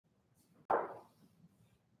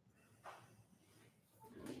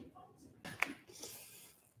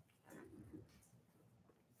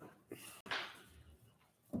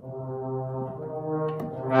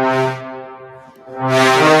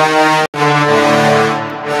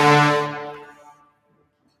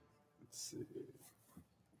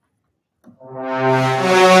Are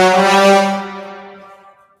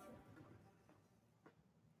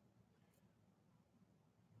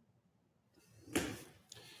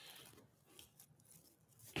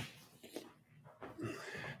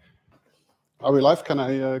we live? Can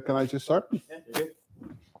I just start? Yeah, you're good.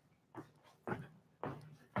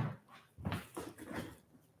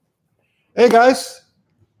 Hey guys,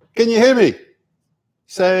 can you hear me?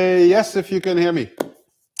 Say yes if you can hear me.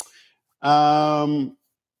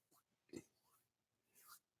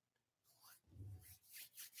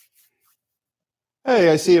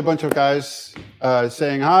 Hey, I see a bunch of guys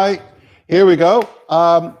saying hi. Here we go.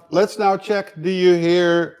 Let's now check. Do you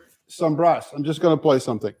hear some brass? I'm just going to play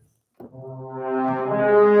something.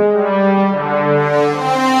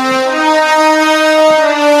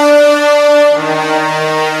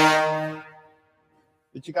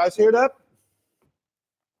 Did you guys hear that?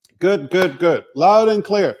 Good, good, good. Loud and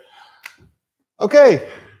clear. Okay,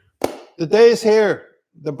 the day is here.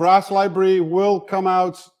 The brass library will come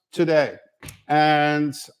out today.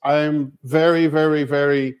 And I'm very, very,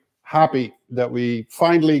 very happy that we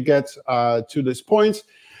finally get to this point.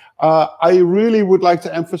 I really would like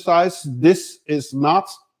to emphasize this is not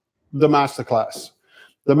the masterclass.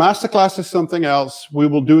 The masterclass is something else. We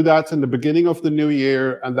will do that in the beginning of the new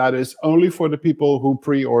year, and that is only for the people who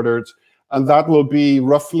pre-ordered. And that will be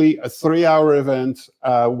roughly a 3-hour event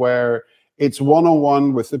where it's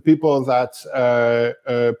one-on-one with the people that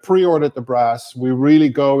pre-ordered the brass. We really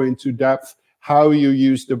go into depth how you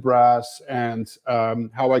use the brass and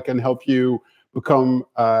how I can help you become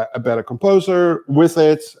a better composer with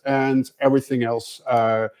it and everything else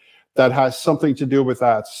that has something to do with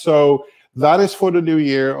that. So that is for the new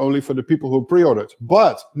year, only for the people who pre-ordered.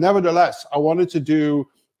 But nevertheless, I wanted to do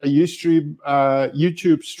a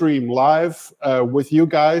YouTube stream live with you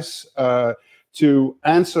guys to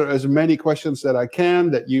answer as many questions that I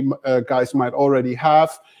can that you guys might already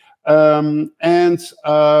have.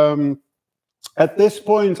 At this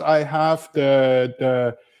point, I have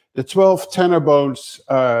the 12 tenor bones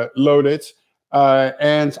loaded.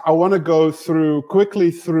 And I want to go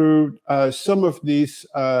quickly through some of these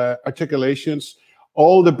articulations.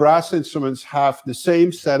 All the brass instruments have the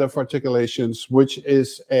same set of articulations, which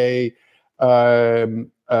is a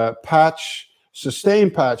patch, sustain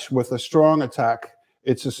patch with a strong attack.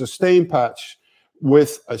 It's a sustain patch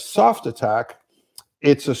with a soft attack.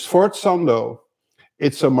 It's a sforzando.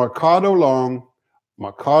 It's a marcato long,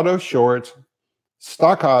 marcato short,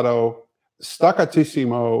 staccato,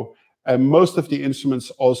 staccatissimo, and most of the instruments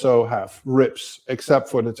also have rips, except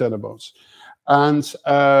for the tenor bones. And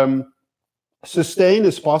sustain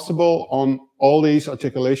is possible on all these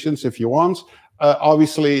articulations if you want.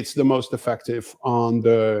 Obviously, it's the most effective on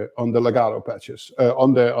the legato patches,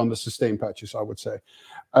 on the sustain patches, I would say.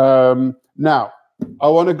 Now, I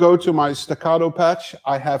want to go to my staccato patch.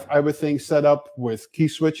 I have everything set up with key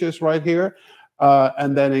switches right here.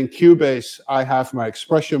 And then in Cubase, I have my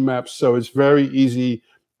expression maps, so it's very easy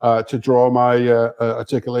to draw my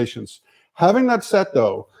articulations. Having that set,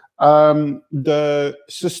 though, the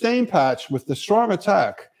sustain patch with the strong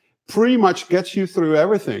attack pretty much gets you through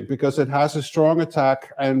everything because it has a strong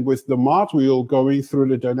attack, and with the mod wheel going through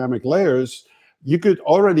the dynamic layers, you could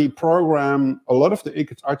already program a lot of the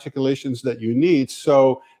articulations that you need.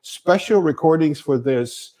 So special recordings for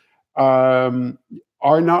this are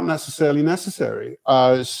not necessarily necessary.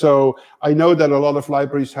 So I know that a lot of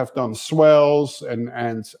libraries have done swells and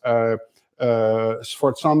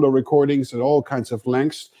sforzando recordings at all kinds of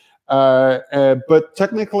lengths. But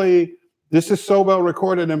technically, this is so well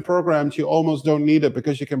recorded and programmed, you almost don't need it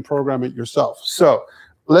because you can program it yourself. So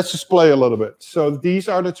let's just play a little bit. So these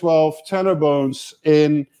are the 12 tenor bones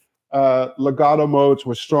in legato mode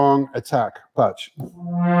with strong attack patch.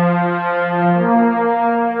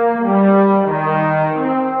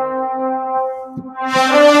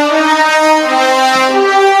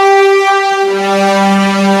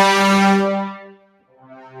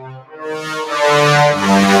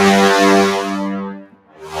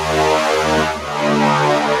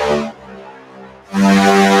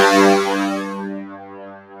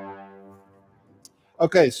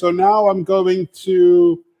 Okay, so now I'm going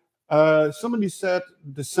to, somebody said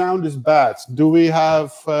the sound is bad. Do we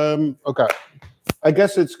have, okay, I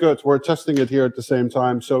guess it's good. We're testing it here at the same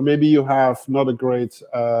time. So maybe you have not a great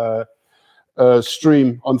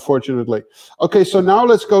stream, unfortunately. Okay, so now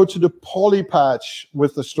let's go to the poly patch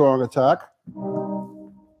with the strong attack.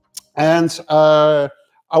 And I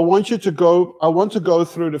want to go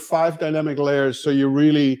through the 5 dynamic layers so you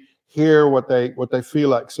really hear what they feel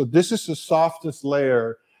like. So this is the softest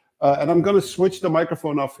layer, and I'm going to switch the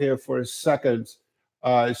microphone off here for a second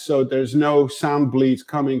so there's no sound bleed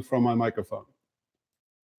coming from my microphone.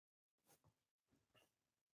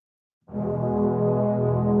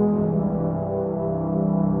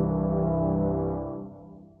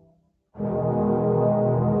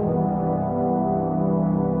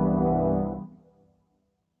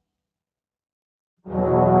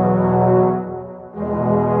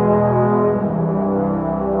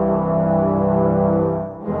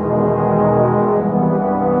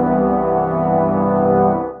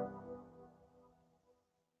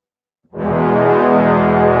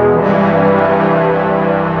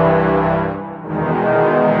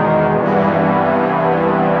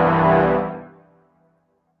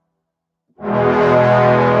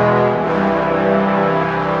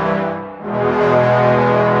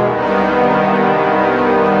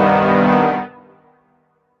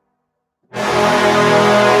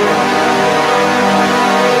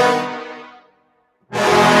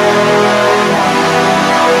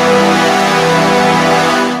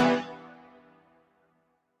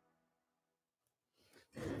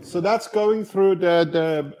 So that's going through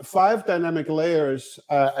the 5 dynamic layers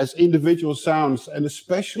as individual sounds, and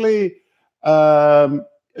especially,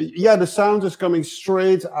 yeah, the sound is coming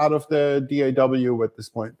straight out of the DAW at this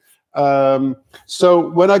point. So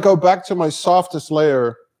when I go back to my softest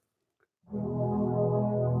layer,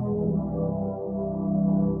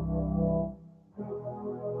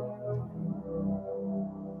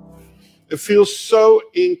 it feels so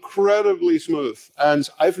incredibly smooth, and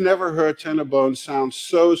I've never heard tenor bone sound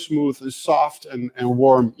so smooth and soft and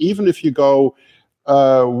warm. Even if you go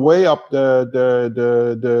way up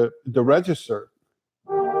the register.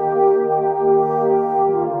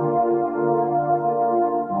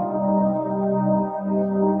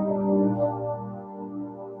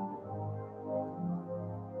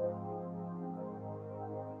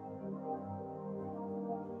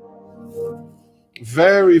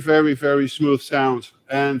 Very, very, very smooth sound.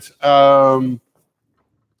 And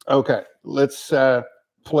okay, let's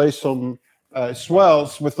play some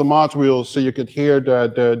swells with the mod wheel so you could hear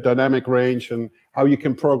the dynamic range and how you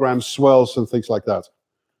can program swells and things like that.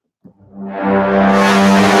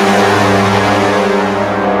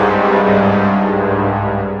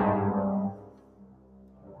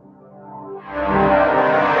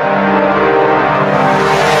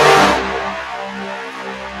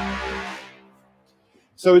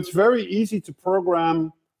 So it's very easy to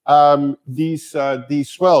program these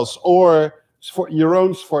swells, or for your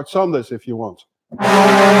own sforzandes if you want.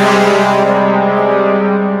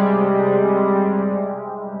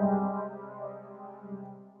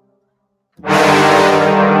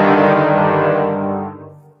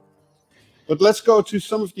 But let's go to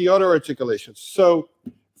some of the other articulations. So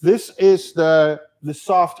this is the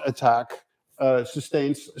soft attack.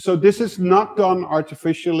 Sustains. So this is not done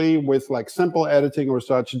artificially with like sample editing or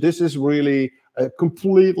such. This is really a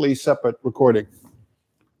completely separate recording.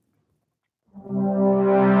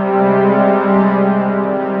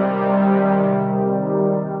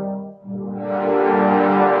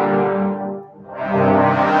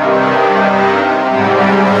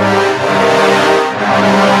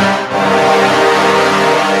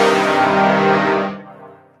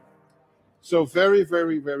 So very,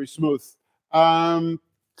 very, very smooth.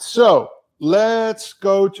 So let's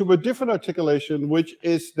go to a different articulation, which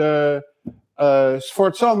is the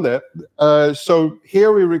sforzande. So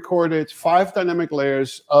here we recorded 5 dynamic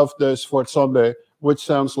layers of the sforzande, which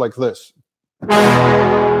sounds like this.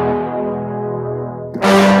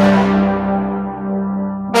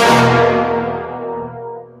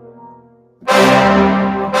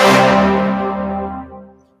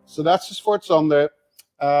 So that's the sforzande.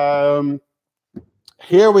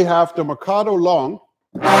 Here we have the Mercado long.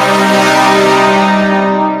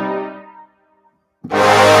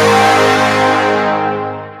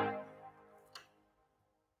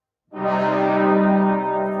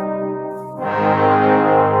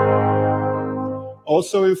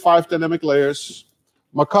 Also in 5 dynamic layers.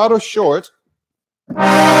 Mercado short.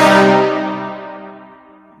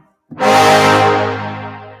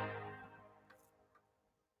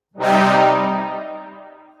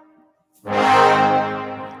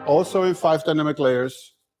 Also in 5 dynamic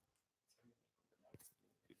layers.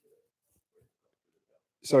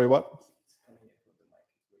 Sorry, what?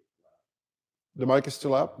 The mic is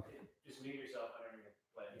still up? Just mute yourself underneath.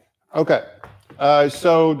 Okay.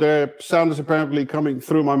 So the sound is apparently coming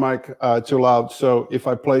through my mic too loud. So if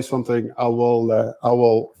I play something, I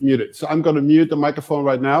will mute it. So I'm going to mute the microphone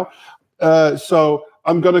right now. So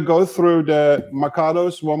I'm going to go through the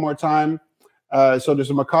Mercados one more time. So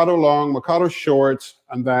there's a Mercado long, Mercado short,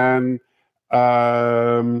 and then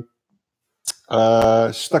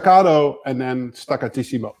staccato, and then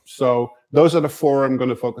staccatissimo. So those are the four I'm going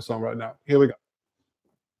to focus on right now. Here we go.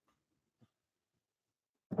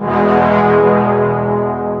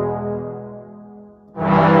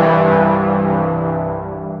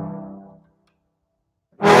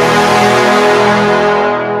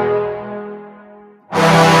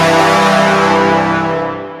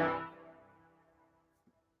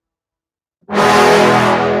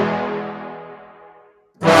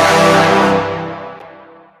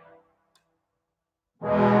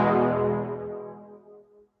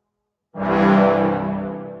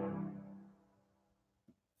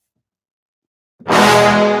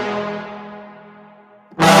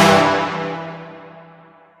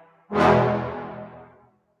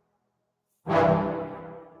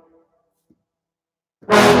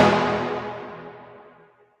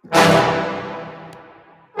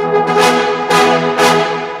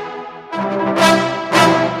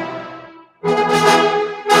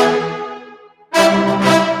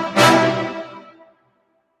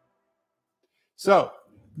 So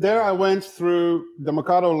there I went through the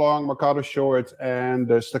Mercado long, Mercado short, and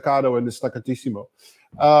the staccato and the staccatissimo.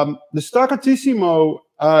 The staccatissimo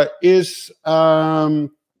is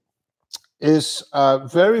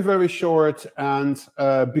very, very short, and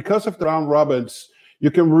because of the round robins, you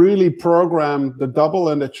can really program the double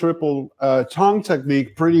and the triple tongue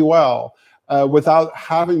technique pretty well without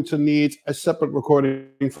having to need a separate recording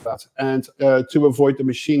for that, and to avoid the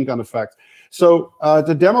machine gun effect. So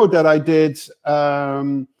the demo that I did,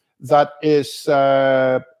 that is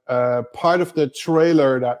part of the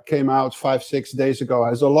trailer that came out 5-6 days ago,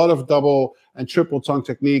 has a lot of double and triple tongue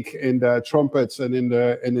technique in the trumpets and in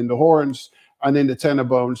the horns and in the tenor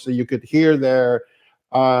bones. So you could hear there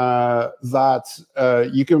that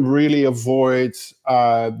you can really avoid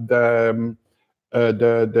the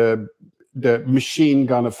machine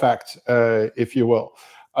gun effect, if you will.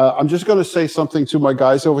 I'm just going to say something to my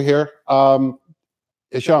guys over here.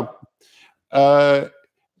 Isham,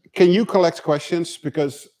 can you collect questions,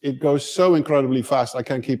 because it goes so incredibly fast? I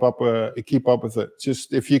can't keep up with it.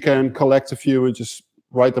 Just if you can collect a few and just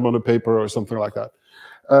write them on a paper or something like that.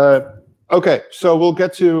 Okay, so we'll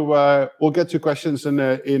get to questions in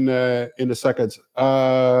a second.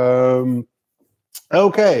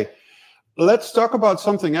 Okay. Let's talk about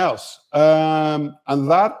something else, and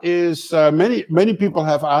that is many people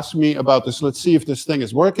have asked me about this. Let's see if this thing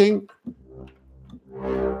is working.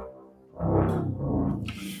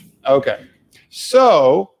 Okay,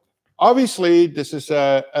 so obviously this is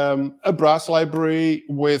a brass library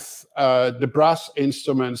with the brass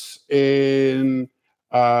instruments in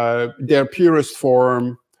their purest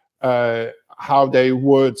form, how they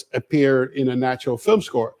would appear in a natural film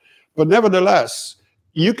score, but nevertheless,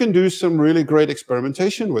 you can do some really great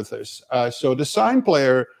experimentation with this. So the sign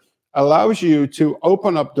player allows you to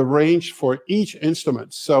open up the range for each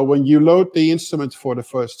instrument. So when you load the instrument for the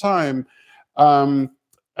first time,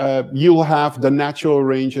 you'll have the natural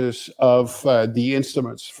ranges of the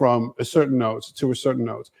instruments from a certain note to a certain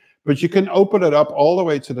note. But you can open it up all the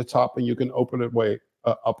way to the top, and you can open it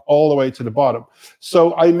up all the way to the bottom.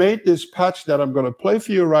 So I made this patch that I'm going to play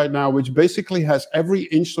for you right now, which basically has every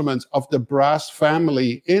instrument of the brass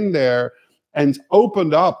family in there and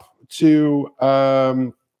opened up to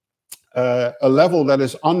a level that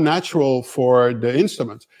is unnatural for the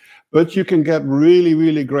instrument. But you can get really,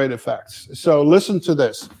 really great effects. So listen to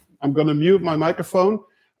this. I'm going to mute my microphone,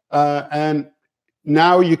 and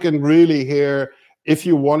now you can really hear, if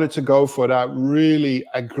you wanted to go for that really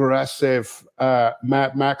aggressive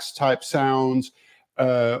Mad Max type sounds,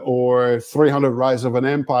 or 300 Rise of an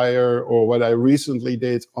Empire, or what I recently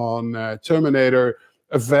did on Terminator,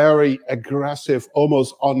 a very aggressive,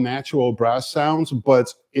 almost unnatural brass sounds,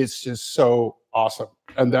 but it's just so awesome.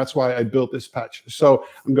 And that's why I built this patch. So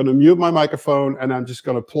I'm going to mute my microphone, and I'm just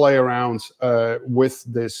going to play around with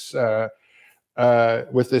this thing.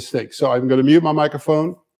 So I'm going to mute my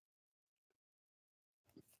microphone.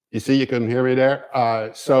 You see, you can hear me there.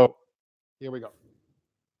 So here we go.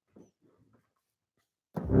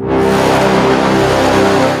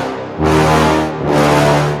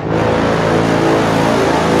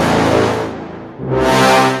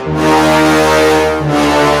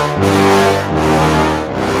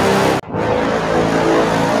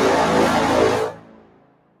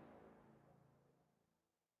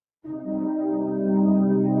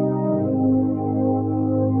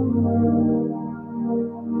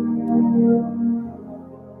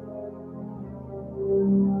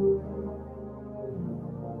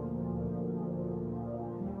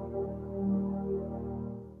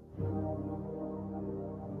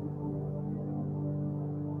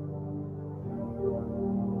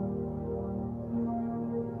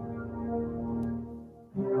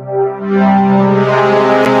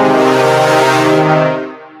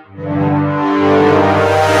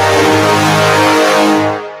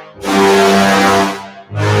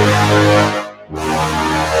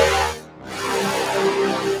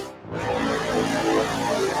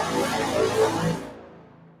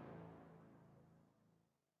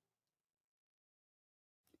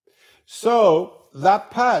 So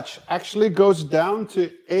that patch actually goes down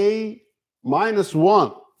to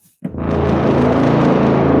A-1.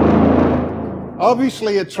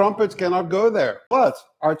 Obviously, a trumpet cannot go there, but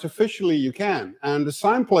artificially you can. And the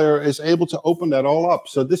sign player is able to open that all up.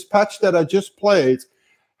 So this patch that I just played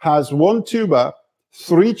has 1 tuba,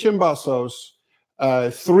 3 chimbassos,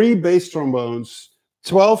 3 bass trombones,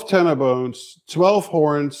 12 tenor bones, 12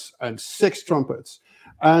 horns, and 6 trumpets.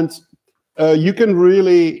 And you can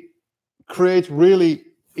really create really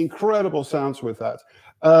incredible sounds with that.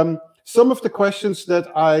 Some of the questions that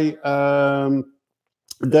I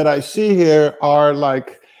see here are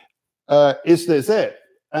like, is this it?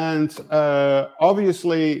 And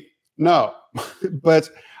obviously, no. But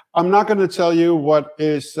I'm not going to tell you what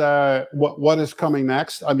is coming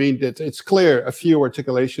next. I mean, it's clear a few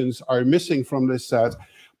articulations are missing from this set.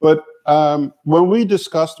 But when we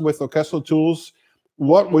discussed with Orchestral Tools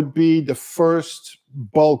what would be the first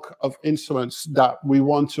bulk of instruments that we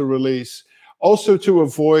want to release, also to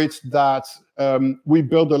avoid that we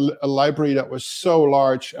build a library that was so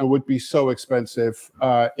large and would be so expensive,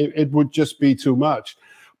 it would just be too much.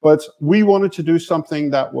 But we wanted to do something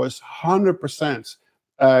that was 100%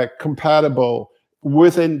 compatible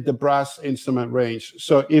within the brass instrument range.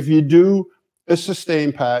 So if you do a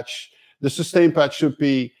sustain patch, the sustain patch should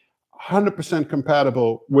be 100%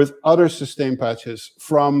 compatible with other sustain patches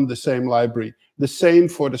from the same library. The same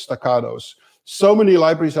for the staccatos. So many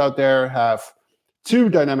libraries out there have 2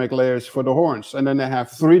 dynamic layers for the horns, and then they have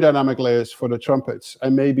 3 dynamic layers for the trumpets,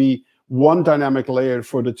 and maybe 1 dynamic layer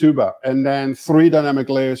for the tuba, and then 3 dynamic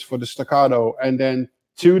layers for the staccato, and then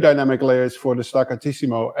 2 dynamic layers for the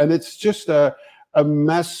staccatissimo. And it's just a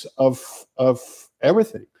mess of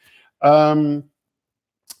everything.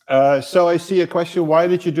 So I see a question, why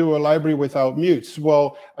did you do a library without mutes?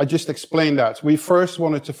 Well, I just explained that. We first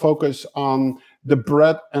wanted to focus on the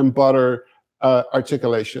bread and butter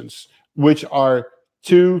articulations, which are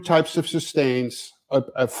 2 types of sustains,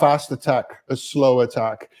 a fast attack, a slow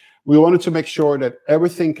attack. We wanted to make sure that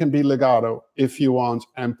everything can be legato if you want,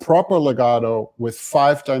 and proper legato with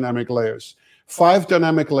 5 dynamic layers. 5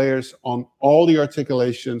 dynamic layers on all the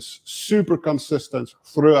articulations, super consistent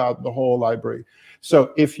throughout the whole library.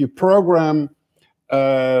 So if you program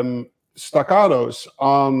staccatos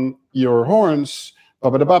on your horns,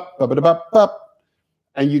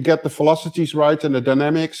 and you get the velocities right and the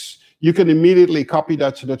dynamics, you can immediately copy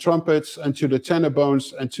that to the trumpets and to the tenor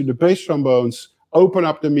bones and to the bass trombones, open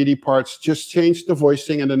up the MIDI parts, just change the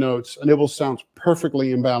voicing and the notes, and it will sound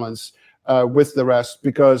perfectly in balance with the rest,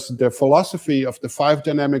 because the philosophy of the 5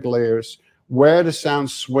 dynamic layers, where the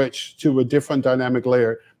sounds switch to a different dynamic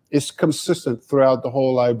layer, is consistent throughout the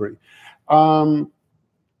whole library. And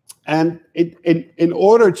in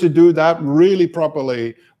order to do that really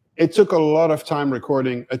properly, it took a lot of time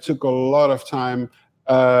recording. It took a lot of time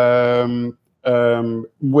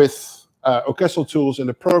with Orchestral Tools and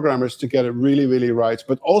the programmers to get it really, really right.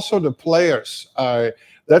 But also the players.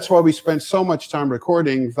 That's why we spent so much time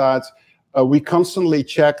recording that we constantly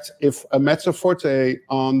checked if a mezzo forte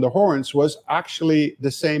on the horns was actually the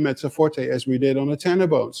same mezzo forte as we did on the tenor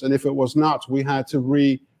bones. And if it was not, we had to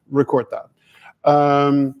re-record that.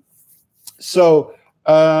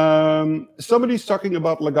 Somebody's talking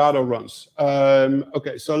about legato runs.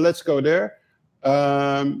 Okay, so let's go there.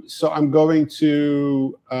 So I'm going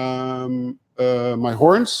to my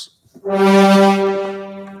horns.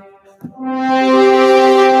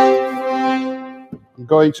 I'm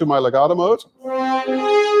going to my legato mode.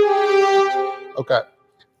 Okay.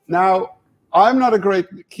 Now, I'm not a great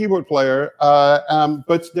keyboard player,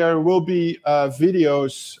 but there will be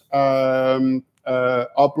videos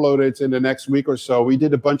uploaded in the next week or so. We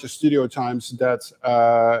did a bunch of studio times that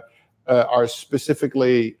are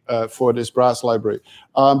specifically for this brass library.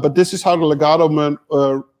 But this is how the legato mode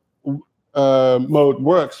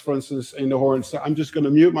works, for instance, in the horns. So I'm just going to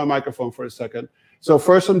mute my microphone for a second. So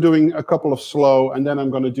first I'm doing a couple of slow, and then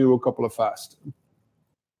I'm going to do a couple of fast.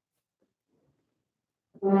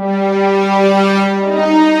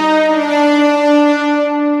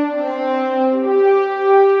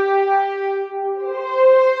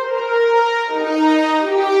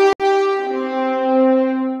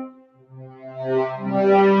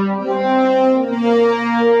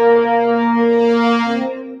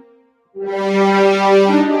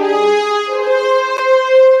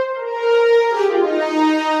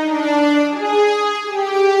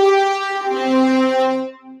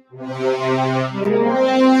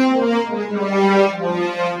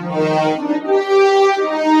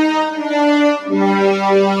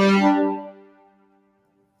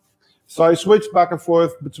 So I switch back and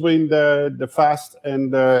forth between the fast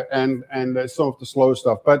and some of the slow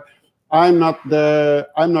stuff. But I'm not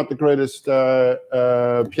the greatest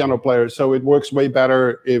piano player, so it works way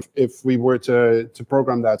better if we were to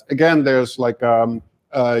program that. Again, there's like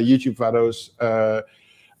YouTube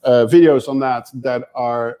videos on that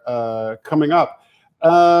are coming up.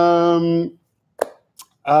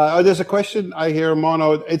 There's a question I hear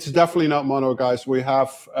mono. It's definitely not mono, guys. We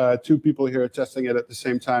have 2 people here testing it at the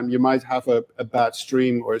same time. You might have a bad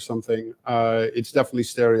stream or something. It's definitely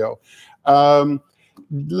stereo.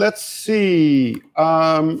 Let's see.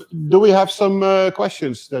 Do we have some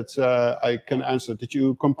questions that I can answer? Did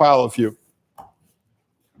you compile a few?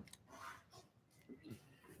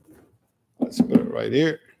 Let's put it right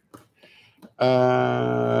here.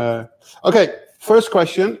 Okay, first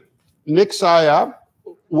question. Nick Saya.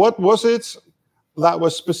 What was it that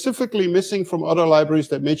was specifically missing from other libraries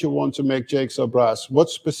that made you want to make JXL Brass? What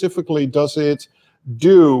specifically does it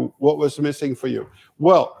do? What was missing for you?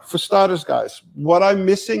 Well, for starters, guys, what I'm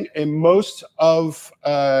missing in most of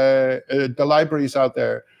the libraries out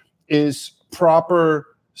there is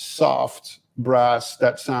proper soft brass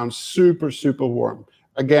that sounds super, super warm.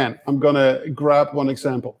 Again, I'm going to grab one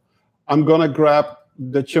example. I'm going to grab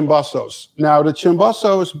the chimbassos. Now, the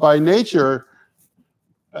chimbassos by nature...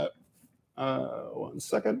 one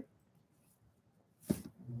second.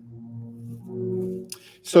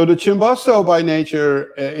 So the chimbasso by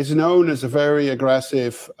nature is known as a very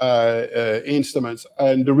aggressive instrument.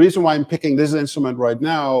 And the reason why I'm picking this instrument right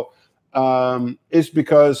now is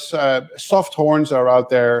because soft horns are out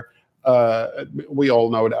there. We all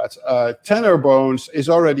know that. Tenor bones is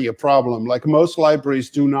already a problem. Like most libraries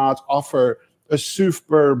do not offer a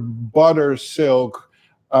super butter silk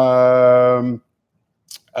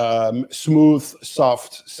smooth,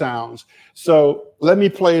 soft sounds. So let me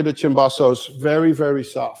play the chimbassos very, very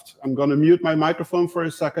soft. I'm going to mute my microphone for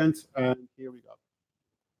a second, and here we go.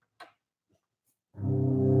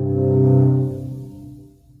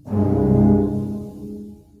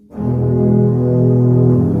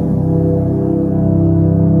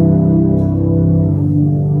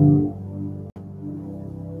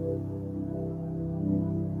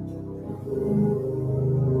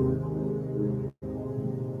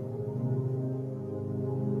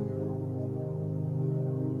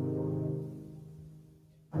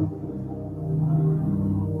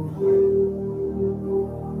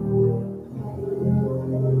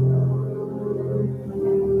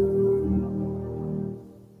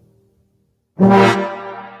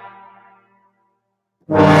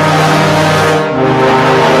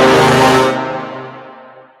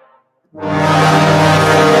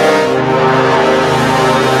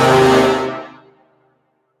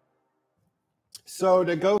 So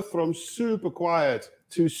they go from super quiet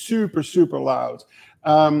to super, super loud.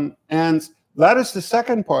 And that is the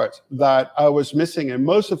second part that I was missing in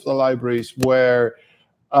most of the libraries, where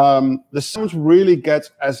the sounds really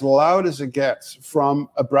get as loud as it gets from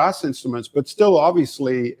a brass instrument, but still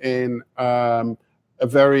obviously in a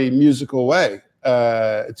very musical way,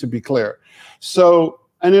 to be clear. So,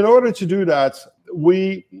 and in order to do that,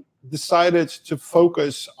 we decided to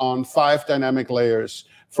focus on 5 dynamic layers,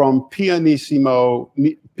 from pianissimo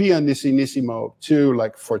to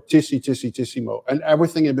like fortissimo, and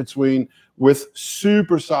everything in between, with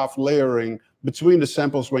super soft layering between the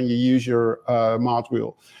samples when you use your mod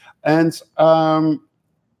wheel. And I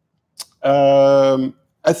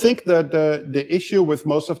think that the issue with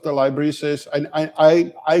most of the libraries is, and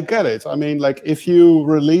I get it. I mean, like if you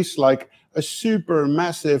release like a super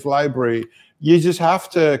massive library, you just have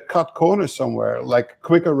to cut corners somewhere, like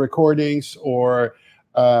quicker recordings or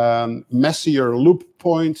messier loop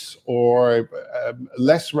points, or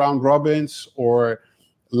less round robins, or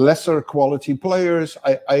lesser quality players.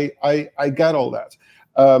 I get all that.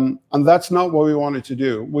 And that's not what we wanted to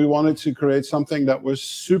do. We wanted to create something that was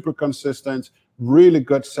super consistent, really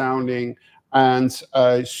good sounding, and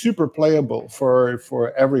super playable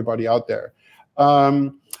for everybody out there.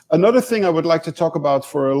 Another thing I would like to talk about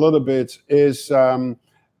for a little bit is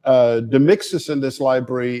the mixes in this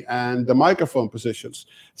library and the microphone positions.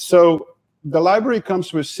 So the library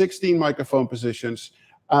comes with 16 microphone positions,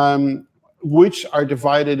 which are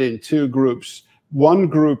divided in 2 groups. One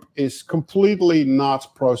group is completely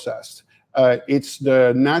not processed. It's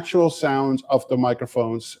the natural sound of the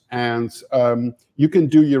microphones, and you can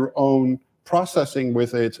do your own processing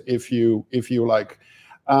with it if you like.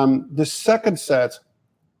 The second set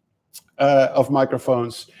of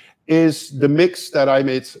microphones is the mix that I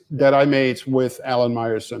made with Alan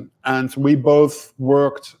Meyerson, and we both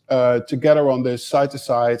worked together on this side to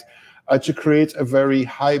side to create a very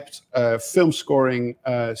hyped film scoring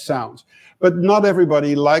sound. But not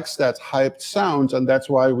everybody likes that hyped sound, and that's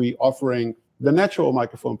why we're offering the natural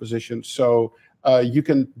microphone position. So you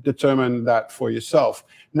can determine that for yourself.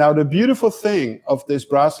 Now, the beautiful thing of this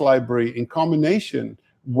brass library in combination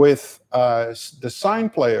with the Sign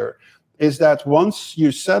Player is that once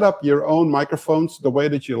you set up your own microphones the way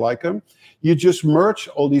that you like them, you just merge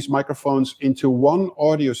all these microphones into one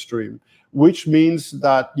audio stream, which means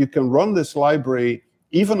that you can run this library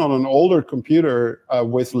even on an older computer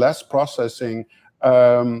with less processing,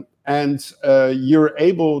 and you're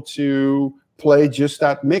able to play just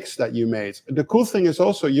that mix that you made. The cool thing is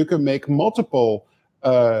also you can make multiple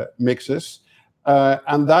mixes,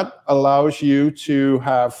 and that allows you to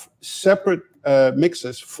have separate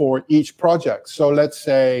mixes for each project. So let's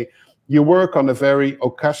say you work on a very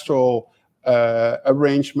orchestral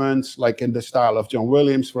arrangement, like in the style of John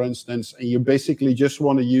Williams, for instance, and you basically just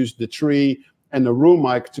want to use the tree and the room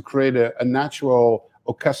mic to create a natural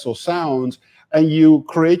orchestral sound, and you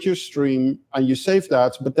create your stream and you save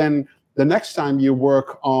that. But then the next time you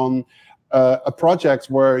work on a project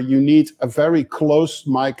where you need a very close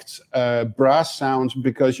mic'd brass sound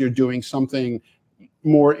because you're doing something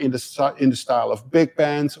more in the style of big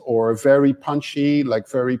bands or very punchy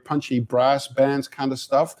brass bands kind of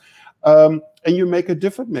stuff, and you make a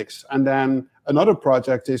different mix. And then another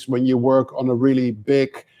project is when you work on a really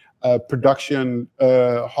big production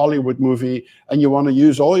Hollywood movie, and you want to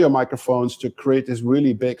use all your microphones to create this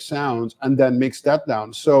really big sound and then mix that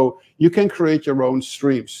down. So you can create your own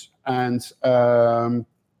streams. And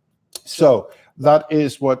so that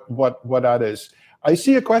is what that is. I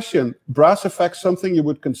see a question. Brass effects something you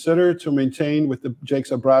would consider to maintain with the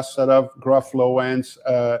JXL Brass setup, gruff, low ends,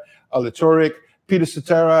 aleatoric? Peter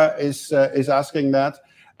Cetera is asking that.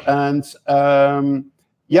 And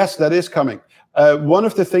yes, that is coming. One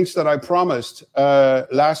of the things that I promised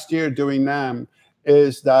last year doing NAMM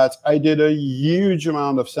is that I did a huge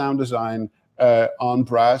amount of sound design on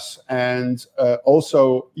brass, and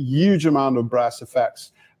also huge amount of brass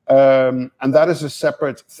effects. And that is a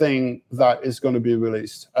separate thing that is going to be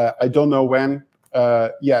released. I don't know when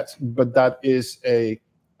yet, but that is a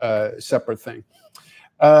separate thing.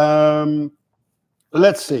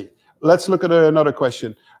 Let's see. Let's look at another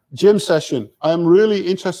question. Jim Session, I'm really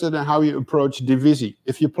interested in how you approach divisi.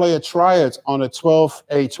 If you play a triad on a 12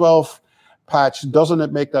 patch, doesn't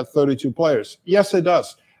it make that 32 players? Yes, it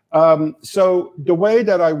does. So the way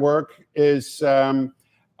that I work is I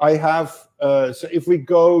have, so if we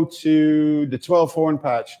go to the 12 horn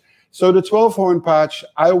patch, so the 12 horn patch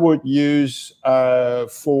I would use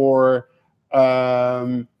for,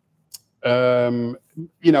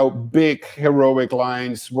 you know, big heroic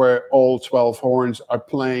lines where all 12 horns are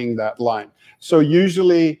playing that line. So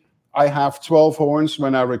usually I have 12 horns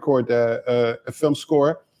when I record a film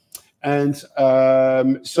score. And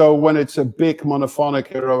so when it's a big monophonic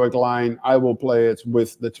heroic line, I will play it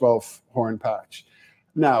with the 12 horn patch.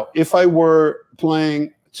 Now, if I were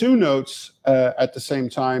playing two notes at the same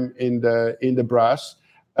time in the brass,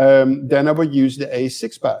 then I would use the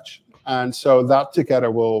A6 patch. And so that together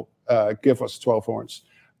will give us 12 horns.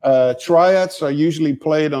 Triads are usually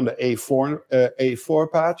played on the A4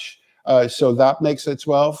 patch, so that makes it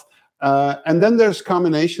 12. And then there's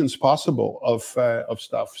combinations possible of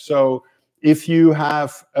stuff. So if you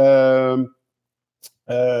have a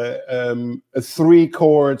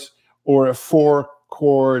 3-chord or a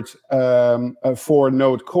 4-chord, a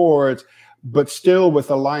 4-note chord, but still with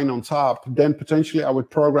a line on top, then potentially I would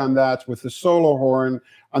program that with the solo horn,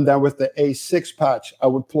 and then with the A6 patch, I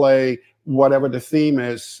would play whatever the theme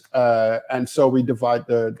is, and so we divide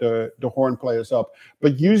the horn players up.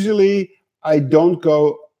 But usually I don't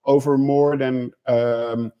go over more than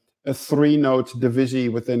a 3-note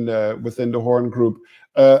divisi within the horn group,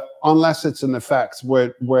 unless it's an effect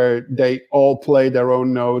where they all play their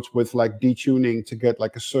own notes with like detuning to get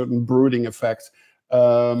like a certain brooding effect.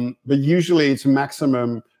 But usually it's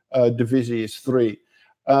maximum divisi is 3.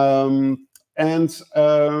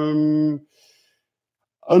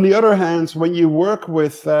 On the other hand, when you work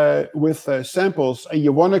with samples and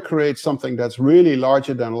you want to create something that's really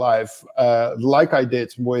larger than life, like I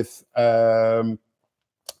did with Max,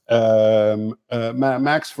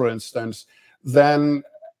 for instance, then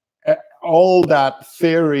all that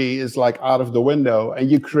theory is like out of the window,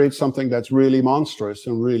 and you create something that's really monstrous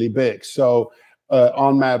and really big. So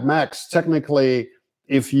on Mad Max, technically,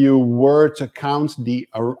 if you were to count the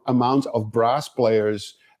amount of brass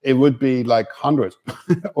players, it would be like 100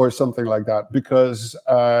 or something like that, because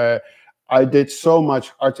I did so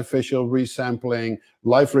much artificial resampling,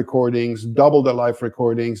 live recordings, double the live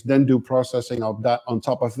recordings, then do processing of that on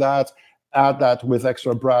top of that, add that with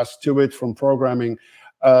extra brass to it from programming.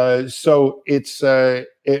 So it's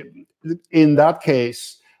in that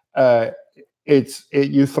case,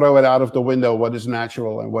 you throw it out of the window, what is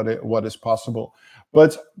natural and what is possible.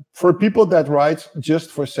 But for people that write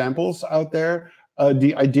just for samples out there,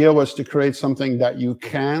 the idea was to create something that you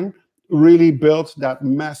can really build that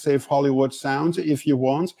massive Hollywood sound if you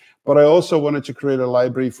want. But I also wanted to create a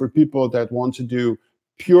library for people that want to do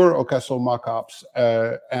pure orchestral mockups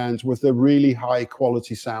and with a really high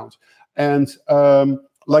quality sound. And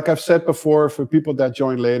like I've said before, for people that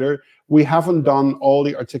join later, we haven't done all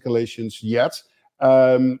the articulations yet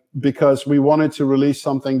because we wanted to release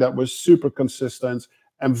something that was super consistent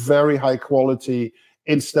and very high quality,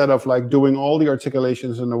 instead of like doing all the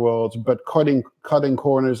articulations in the world, but cutting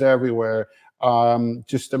corners everywhere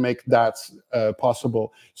just to make that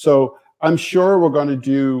possible. So I'm sure we're going to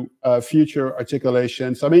do future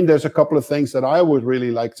articulations. I mean, there's a couple of things that I would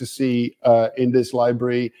really like to see in this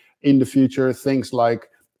library in the future. Things like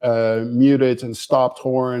muted and stopped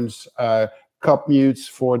horns, cup mutes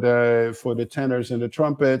for the tenors and the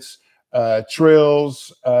trumpets,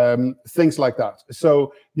 trills, things like that.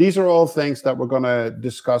 So these are all things that we're going to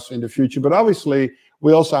discuss in the future. But obviously,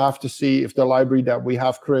 we also have to see if the library that we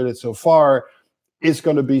have created so far is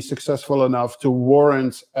going to be successful enough to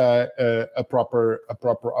warrant a proper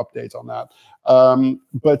update on that.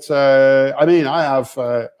 But I mean, I have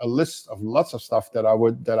a list of lots of stuff that I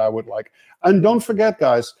would like. And don't forget,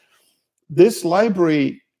 guys, this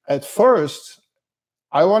library at first,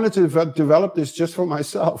 I wanted to develop this just for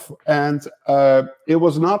myself, and it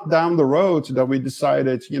was not down the road that we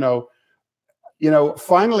decided,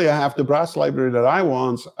 finally I have the brass library that I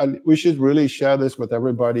want, and we should really share this with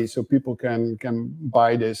everybody so people can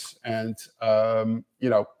buy this and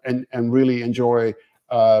and really enjoy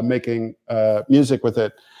making music with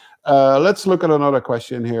it. Let's look at another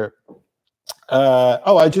question here.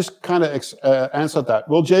 I just kind of answered that.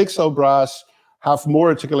 Will JXL Brass have more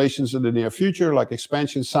articulations in the near future, like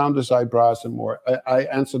expansion, sound design, brass, and more? I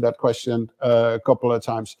answered that question a couple of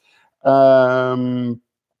times.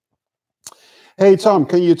 Hey, Tom,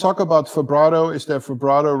 can you talk about vibrato? Is there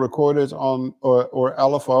vibrato recorded on or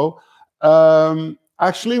LFO?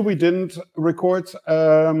 Actually, we didn't record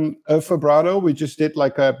a vibrato. We just did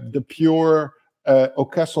like the pure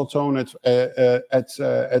orchestral tone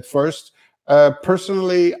at first.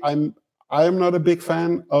 Personally, I am not a big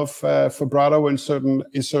fan of vibrato in certain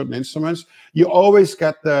instruments. You always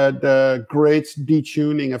get the great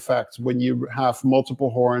detuning effect when you have multiple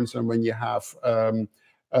horns and when you have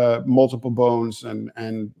multiple bones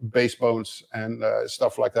and bass bones and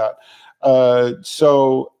stuff like that.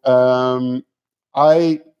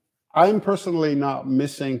 I'm personally not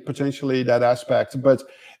missing potentially that aspect. But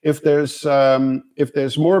if there's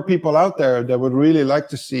more people out there that would really like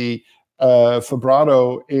to see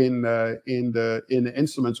vibrato in the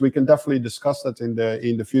instruments, we can definitely discuss that in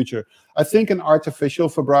the future. I think an artificial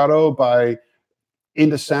vibrato in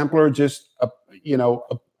the sampler, just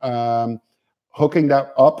hooking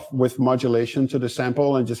that up with modulation to the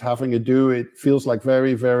sample and just having it do it feels like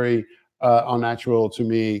very, very unnatural to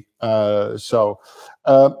me.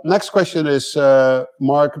 Next question is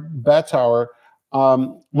Mark Battauer.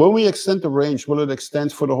 When we extend the range, will it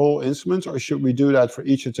extend for the whole instrument, or should we do that for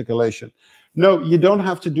each articulation? No, you don't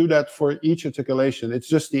have to do that for each articulation. It's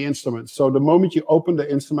just the instrument. So the moment you open the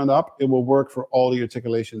instrument up, it will work for all the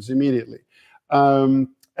articulations immediately. And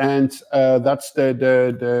that's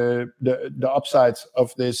the upsides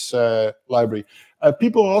of this library.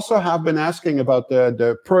 People also have been asking about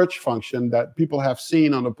the purge function that people have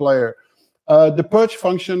seen on the player. The purge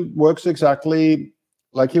function works exactly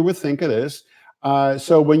like you would think it is.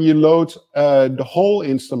 So when you load the whole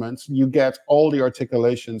instrument, you get all the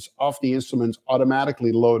articulations of the instrument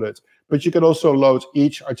automatically loaded. But you could also load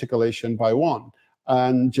each articulation by one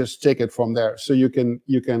and just take it from there. So you can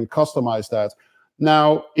customize that.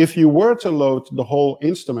 Now, if you were to load the whole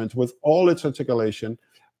instrument with all its articulation,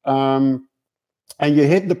 and you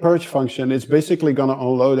hit the purge function, it's basically going to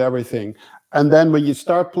unload everything. And then when you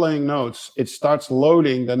start playing notes, it starts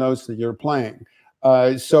loading the notes that you're playing.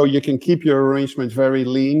 So you can keep your arrangement very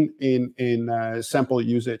lean in sample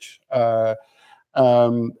usage to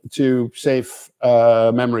save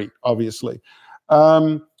memory, obviously.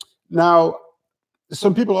 Now,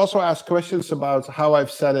 some people also ask questions about how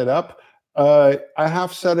I've set it up. I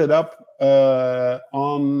have set it up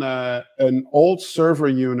on an old server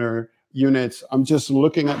unit. I'm just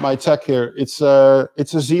looking at my tech here. It's a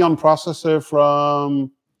Xeon processor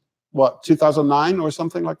from what, 2009 or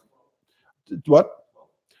something like that? What?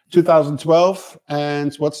 2012.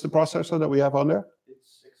 And what's the processor that we have on there?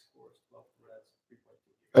 It's 6 cores, 12 threads,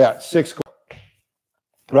 3.2. Yeah, 6 core.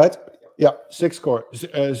 Right? Yeah, 6 core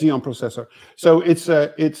Xeon processor. So it's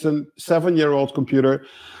a 7-year-old computer.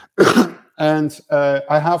 And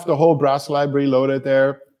I have the whole Brass library loaded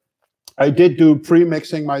there. I did do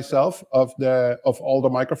pre-mixing myself of all the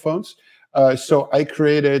microphones. So I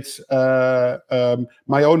created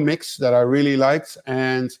my own mix that I really liked,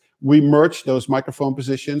 and we merged those microphone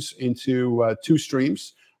positions into 2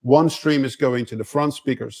 streams. One stream is going to the front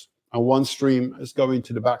speakers, and one stream is going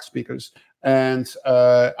to the back speakers, and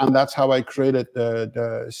that's how I created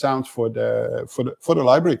the sound for the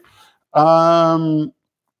library.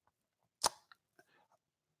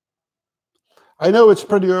 I know it's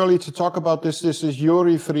pretty early to talk about this. This is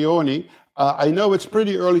Yuri Frioni. I know it's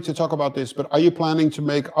pretty early to talk about this, but are you planning to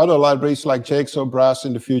make other libraries like JXL Brass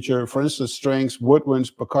in the future? For instance, strings, woodwinds,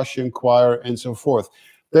 percussion, choir, and so forth.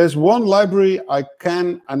 There's one library I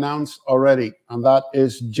can announce already, and that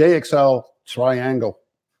is JXL Triangle.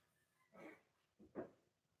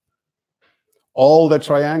 All the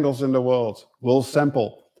triangles in the world will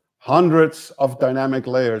sample hundreds of dynamic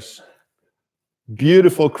layers.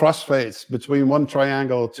 Beautiful crossfades between one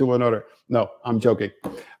triangle to another. No, I'm joking.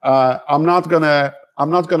 I'm not gonna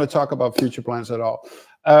talk about future plans at all.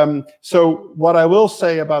 So what I will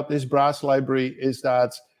say about this Brass library is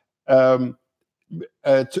that,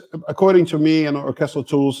 according to me and Orchestral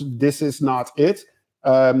Tools, this is not it.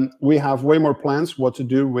 We have way more plans what to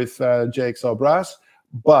do with JXL Brass,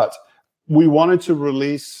 but we wanted to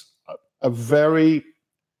release a very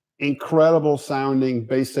incredible sounding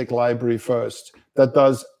basic library first that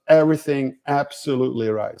does everything absolutely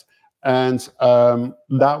right. And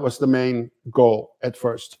that was the main goal at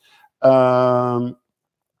first. Another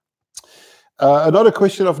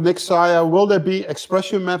question of Nick Saya: will there be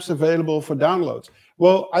expression maps available for downloads?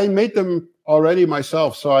 Well, I made them already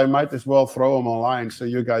myself, so I might as well throw them online so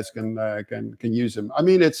you guys can use them. I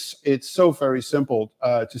mean, it's so very simple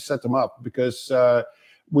to set them up, because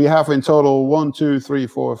we have in total 1, 2, 3,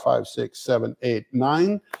 4, 5, 6, 7, 8,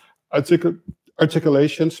 9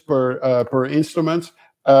 articulations per instrument.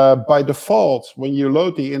 By default, when you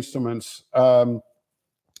load the instruments,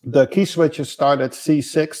 the key switches start at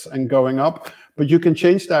C6 and going up, but you can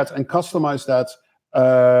change that and customize that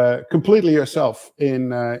completely yourself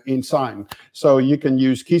in Sign. So you can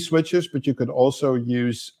use key switches, but you could also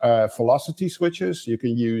use velocity switches. You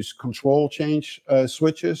can use control change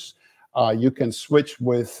switches. You can switch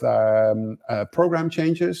with program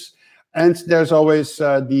changes. And there's always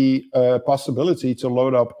the possibility to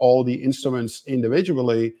load up all the instruments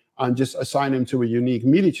individually and just assign them to a unique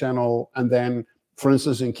MIDI channel. And then, for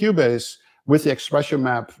instance, in Cubase, with the expression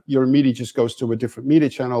map, your MIDI just goes to a different MIDI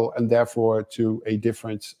channel and therefore to a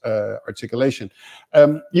different articulation.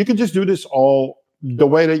 You can just do this all the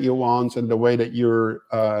way that you want and the way that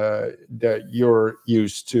you're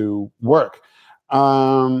used to work.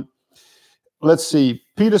 Let's see.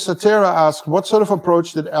 Peter Satera asked, what sort of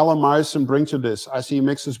approach did Alan Myerson bring to this, as he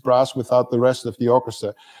mixes brass without the rest of the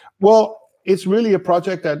orchestra? Well, it's really a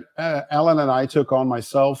project that Alan and I took on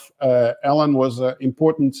myself. Alan was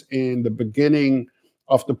important in the beginning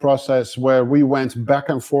of the process, where we went back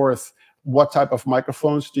and forth what type of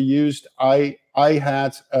microphones to use. I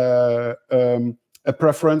had a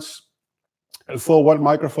preference for what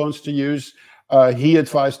microphones to use. He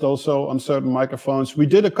advised also on certain microphones. We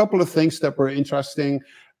did a couple of things that were interesting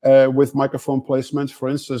with microphone placement. For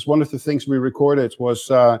instance, one of the things we recorded was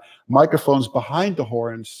microphones behind the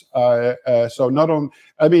horns. So not on,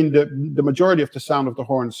 I mean, the majority of the sound of the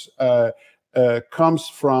horns comes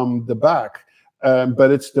from the back, but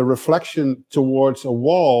it's the reflection towards a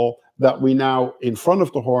wall that we now, in front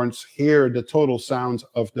of the horns, hear the total sound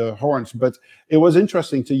of the horns. But it was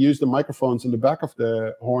interesting to use the microphones in the back of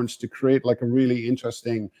the horns to create like a really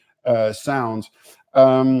interesting sound.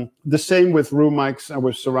 The same with room mics and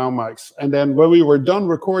with surround mics. And then when we were done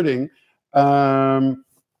recording, I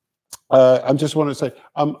just want to say,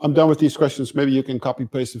 I'm done with these questions. Maybe you can copy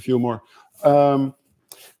paste a few more.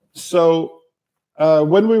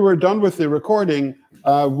 When we were done with the recording,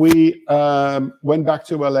 we went back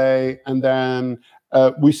to LA, and then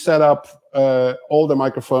we set up all the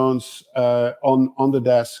microphones on the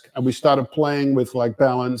desk, and we started playing with like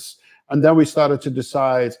balance. And then we started to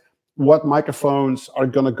decide what microphones are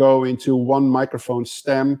going to go into one microphone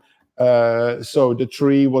stem. So the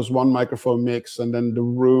tree was one microphone mix, and then the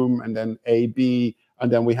room, and then A, B,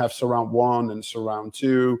 and then we have surround 1 and surround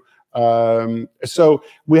 2. So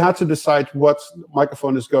we had to decide what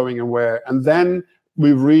microphone is going and where, and then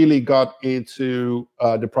we really got into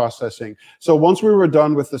the processing. So once we were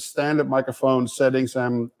done with the standard microphone settings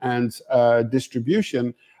and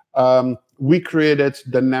distribution, we created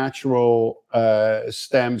the natural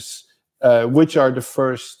stems, which are the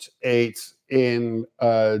first 8 in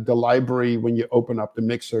the library when you open up the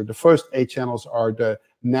mixer. The first 8 channels are the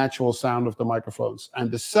natural sound of the microphones,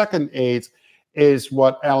 and the second 8 is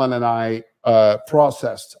what Alan and I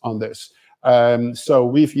processed on this. So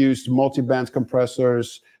we've used multi-band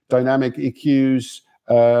compressors, dynamic EQs,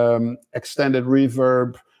 extended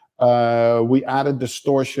reverb. We added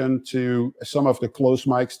distortion to some of the close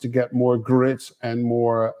mics to get more grit and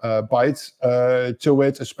more bite to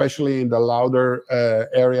it, especially in the louder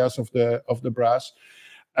areas of the brass.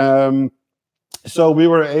 So we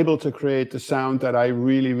were able to create the sound that I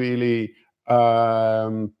really, really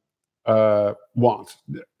want.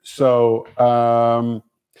 So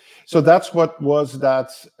that's what was the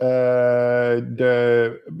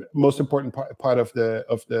most important part of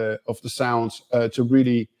the sounds, to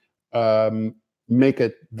really make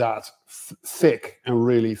it that thick and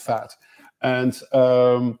really fat. And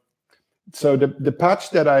so the patch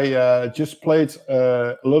that I just played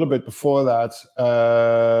a little bit before that,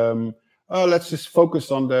 let's just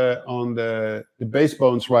focus on the bass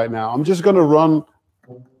bones right now. I'm just going to run.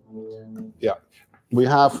 Yeah, we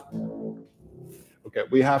have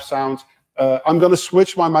sounds. I'm going to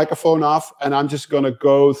switch my microphone off, and I'm just going to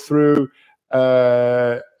go through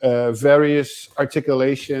various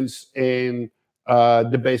articulations in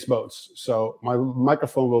the bass bones. So my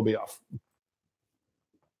microphone will be off.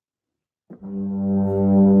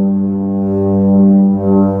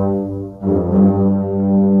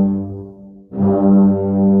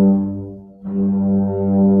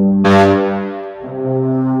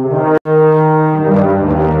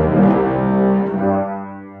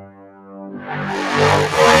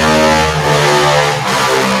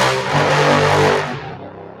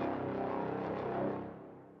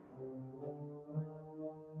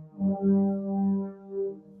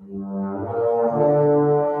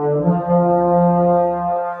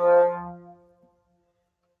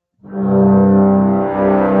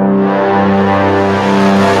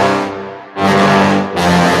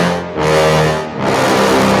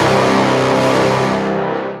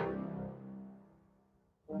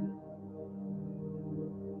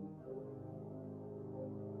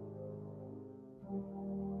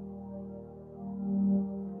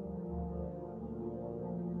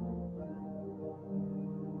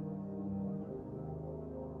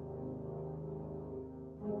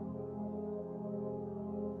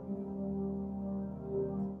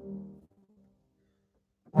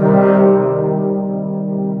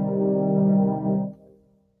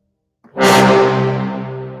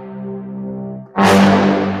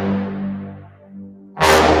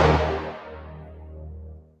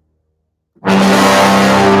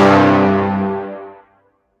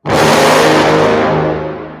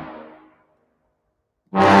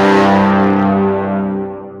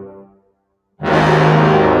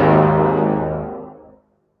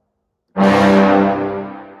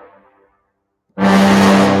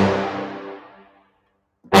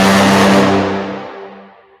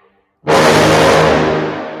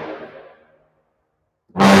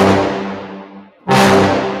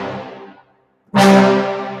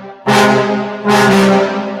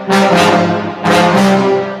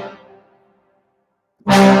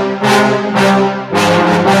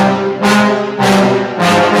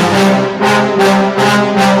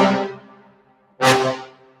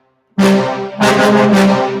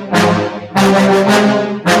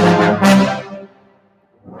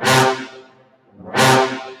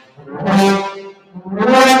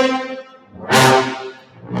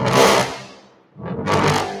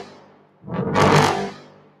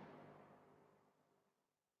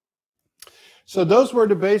 So those were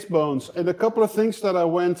the bass bones, and a couple of things that I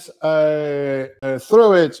went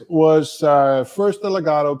through it was first the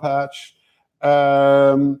legato patch,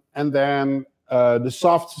 and then the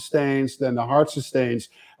soft sustains, then the hard sustains.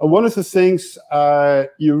 And one of the things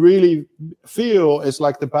you really feel is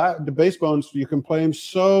like the bass bones, you can play them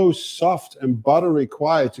so soft and buttery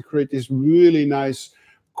quiet to create these really nice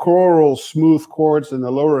choral smooth chords in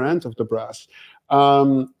the lower end of the brass.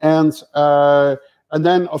 And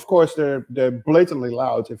then, of course, they're blatantly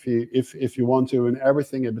loud if you want to, and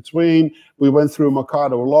everything in between. We went through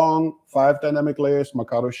Mikado long, 5 dynamic layers,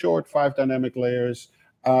 Mikado short, 5 dynamic layers,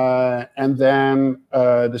 and then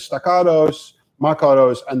the staccatos,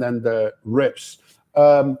 Mikados, and then the rips.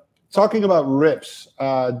 Talking about rips,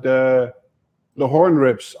 the horn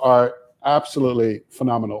rips are absolutely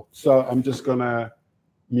phenomenal. So I'm just gonna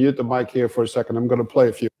mute the mic here for a second. I'm gonna play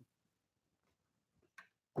a few.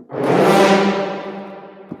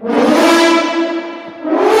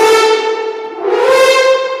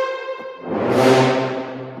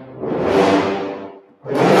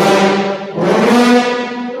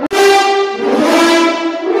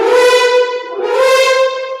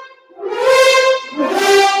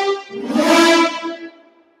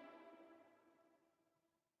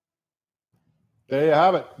 There you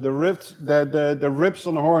have it. The rips, the rips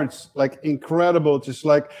on the horns, like incredible. Just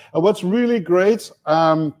like, and what's really great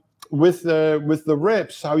with the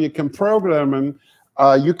rips, how you can program them,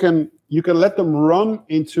 you can let them run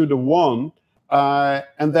into the one,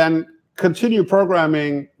 and then continue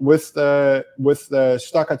programming with the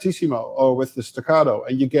staccatissimo or with the staccato,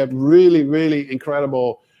 and you get really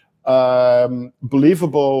incredible,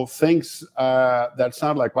 believable things that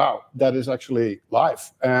sound like, wow, that is actually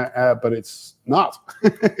live, but it's not.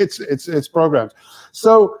 it's programmed.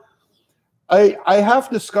 So I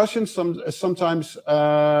have discussions sometimes.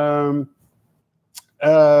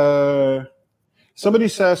 Somebody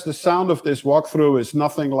says the sound of this walkthrough is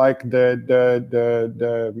nothing like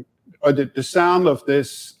the sound of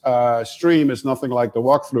this stream is nothing like the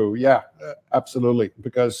walkthrough. Yeah, absolutely,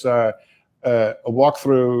 because a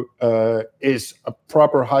walkthrough is a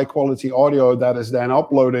proper high quality audio that is then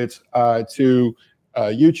uploaded to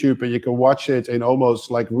YouTube, and you can watch it in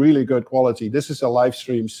almost like really good quality. This is a live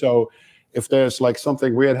stream, so if there's like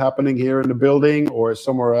something weird happening here in the building or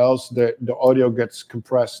somewhere else, the audio gets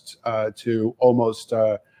compressed to almost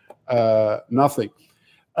nothing.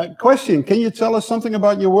 Question, can you tell us something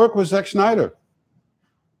about your work with Zack Snyder?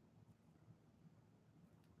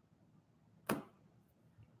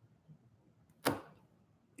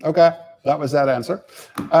 Okay, that was that answer.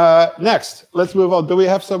 Next, let's move on. Do we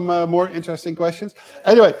have some more interesting questions?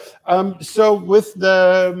 Anyway, so with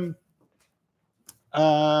the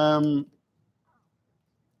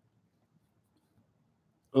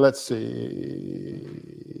let's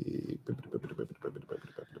see.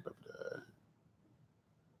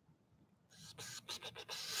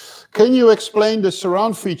 Can you explain the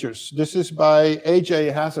surround features? This is by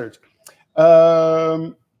AJ Hazard.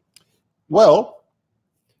 Well,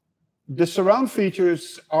 the surround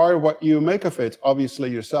features are what you make of it, obviously,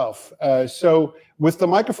 yourself. So with the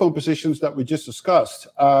microphone positions that we just discussed,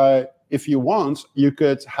 if you want, you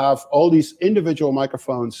could have all these individual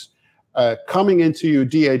microphones coming into your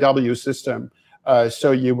DAW system.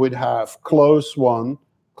 So you would have close 1,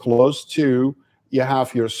 close 2, you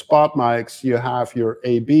have your spot mics, you have your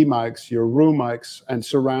AB mics, your room mics, and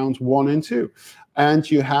surround 1 and 2.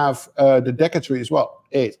 And you have the decketry as well,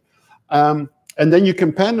 8. And then you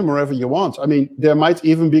can pan them wherever you want. I mean, there might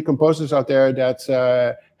even be composers out there that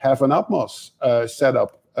have an Atmos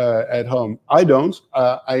setup at home. I don't.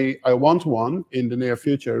 I want one in the near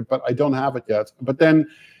future, but I don't have it yet. But then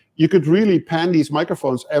you could really pan these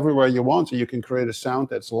microphones everywhere you want, so you can create a sound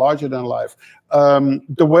that's larger than life.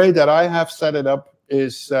 The way that I have set it up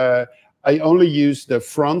is I only use the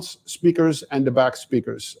front speakers and the back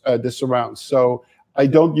speakers, the surround. So I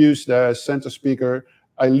don't use the center speaker.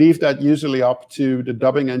 I leave that usually up to the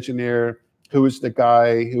dubbing engineer, who is the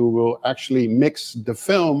guy who will actually mix the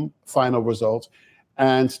film final result,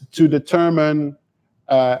 and to determine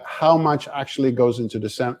how much actually goes into the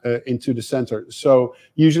center. So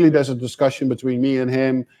usually there's a discussion between me and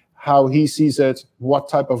him, how he sees it, what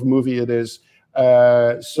type of movie it is.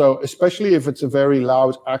 So especially if it's a very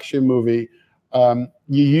loud action movie, you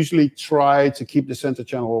usually try to keep the center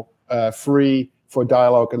channel free for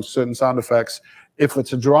dialogue and certain sound effects. If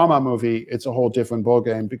it's a drama movie, it's a whole different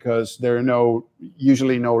ballgame, because there are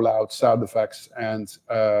usually no loud sound effects. And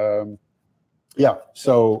yeah,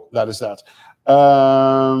 so that is that.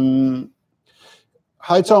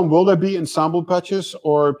 Hi Tom, will there be ensemble patches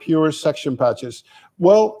or pure section patches?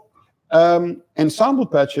 Well, ensemble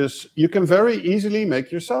patches you can very easily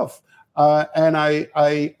make yourself, and I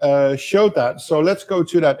showed that. So let's go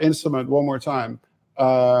to that instrument one more time.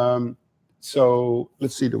 So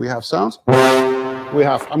let's see, do we have sound? We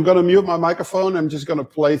have. I'm going to mute my microphone. I'm just going to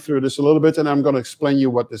play through this a little bit, and I'm going to explain you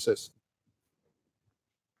what this is.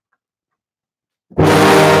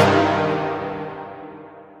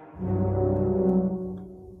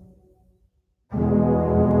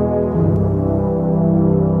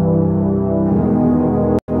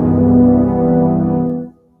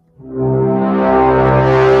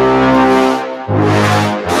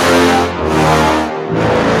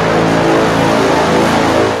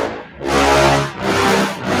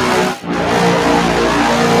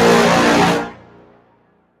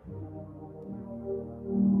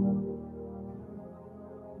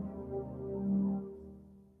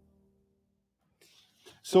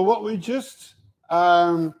 So what we just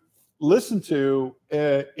listened to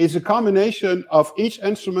is a combination of each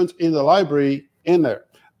instrument in the library in there.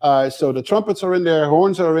 So the trumpets are in there,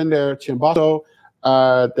 horns are in there, cimbato,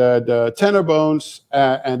 the tenor bones,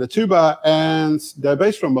 and the tuba, and the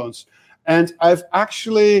bass trombones. And I've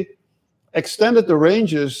actually extended the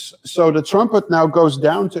ranges, so the trumpet now goes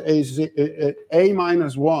down to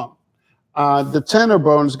A-1. The tenor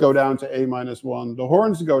bones go down to A-1. The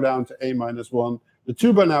horns go down to A-1. The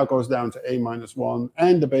tuba now goes down to A-1,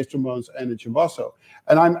 and the bass trombones and the cimbasso.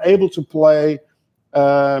 And I'm able to play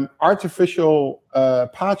artificial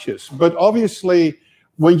patches. But obviously,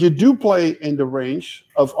 when you do play in the range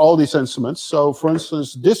of all these instruments, so for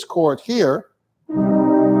instance, this chord here,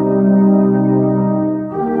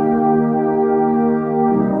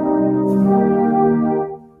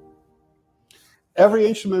 every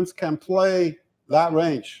instrument can play that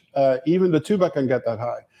range. Even the tuba can get that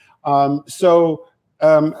high.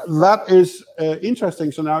 That is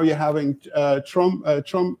interesting. So now you're having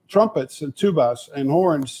trumpets and tubas and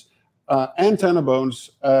horns and tenor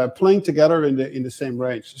bones playing together in the same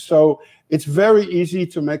range. So it's very easy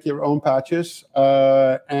to make your own patches,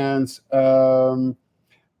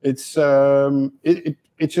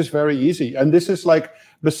 it's just very easy. And this is like,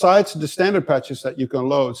 besides the standard patches that you can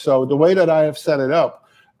load. So the way that I have set it up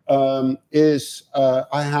is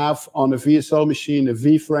I have on a VSL machine a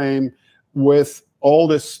V-frame with all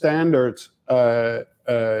the standard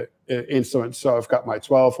instruments. So I've got my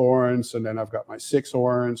 12 horns, and then I've got my 6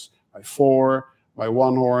 horns, my 4, my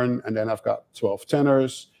 1 horn, and then I've got 12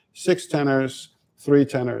 tenors, 6 tenors, 3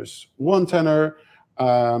 tenors, 1 tenor.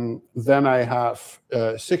 Then I have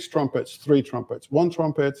 6 trumpets, 3 trumpets, 1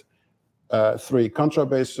 trumpet, 3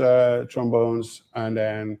 contrabass trombones, and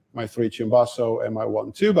then my 3 cimbasso and my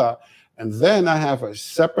 1 tuba. And then I have a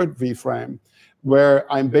separate V-frame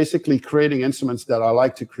where I'm basically creating instruments that I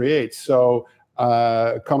like to create. So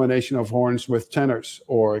a combination of horns with tenors,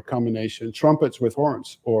 or a combination trumpets with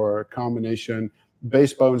horns, or a combination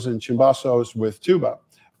bass bones and cimbassos with tuba.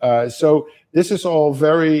 So this is all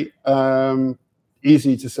very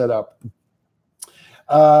easy to set up.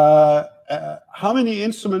 How many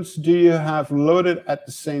instruments do you have loaded at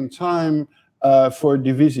the same time for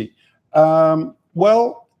Divisi?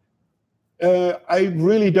 I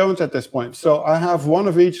really don't at this point. So I have one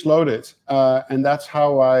of each loaded, and that's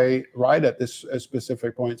how I write at this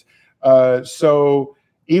specific point. So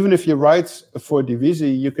even if you write for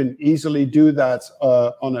Divisi, you can easily do that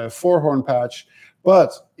on a 4-horn patch.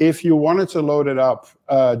 But if you wanted to load it up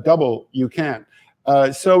double, you can.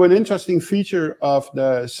 So an interesting feature of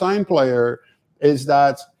the sine player is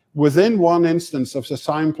that within one instance of the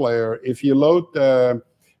sine player, if you load the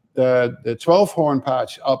 12-horn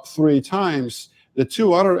patch up 3 times, the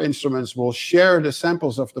 2 other instruments will share the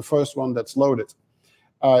samples of the first one that's loaded.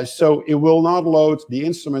 So it will not load the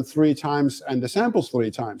instrument 3 times and the samples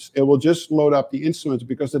 3 times. It will just load up the instrument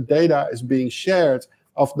because the data is being shared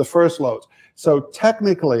of the first load. So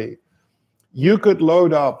technically, you could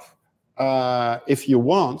load up, if you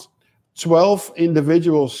want, 12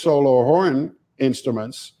 individual solo horn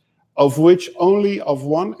instruments, of which only of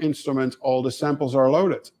one instrument all the samples are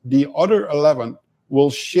loaded. The other 11 will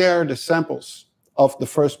share the samples of the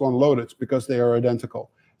first one loaded because they are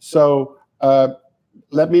identical. So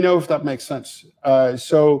let me know if that makes sense.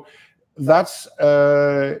 So that's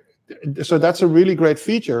a really great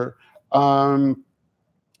feature.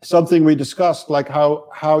 Something we discussed, like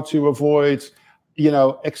how to avoid,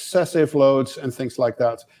 excessive loads and things like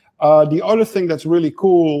that. The other thing that's really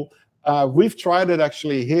cool, we've tried it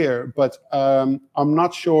actually here, but I'm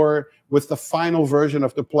not sure with the final version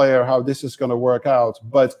of the player how this is going to work out.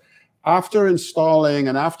 But after installing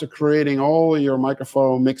and after creating all your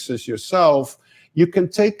microphone mixes yourself, you can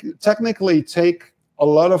technically take a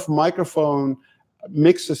lot of microphone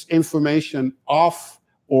mixes information off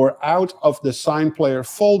or out of the sine player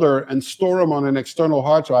folder and store them on an external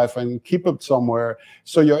hard drive and keep it somewhere.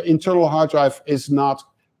 So your internal hard drive is not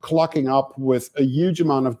clocking up with a huge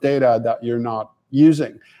amount of data that you're not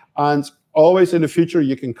using. And always in the future,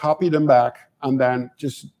 you can copy them back and then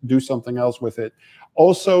just do something else with it.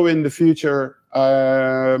 Also in the future,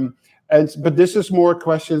 but this is more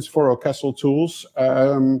questions for Orchestral Tools,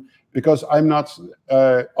 because I'm not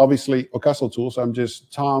obviously Orchestral Tools. I'm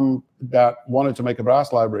just Tom that wanted to make a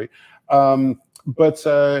brass library. But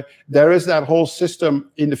there is that whole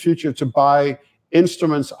system in the future to buy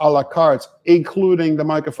instruments a la carte, including the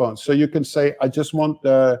microphone. So you can say, I just want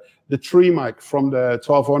the tree mic from the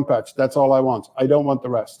 12-horn patch. That's all I want. I don't want the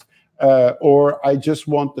rest. Or I just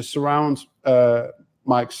want the surround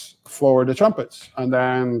mics for the trumpets. And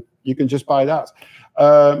then you can just buy that.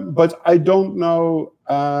 But I don't know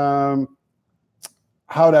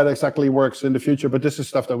how that exactly works in the future, but this is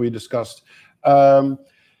stuff that we discussed.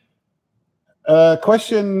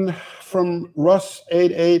 Question from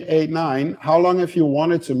Russ8889. How long have you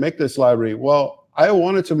wanted to make this library? Well, I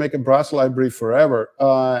wanted to make a brass library forever.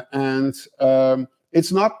 And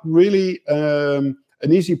it's not really an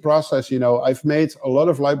easy process. I've made a lot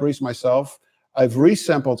of libraries myself. I've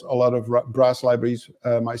resampled a lot of brass libraries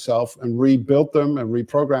myself and rebuilt them and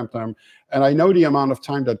reprogrammed them. And I know the amount of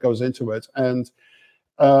time that goes into it. And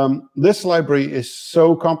this library is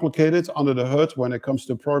so complicated under the hood when it comes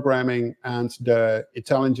to programming and the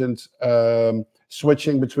intelligent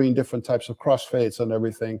switching between different types of crossfades and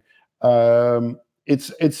everything.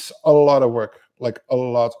 It's a lot of work, like a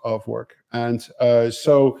lot of work. And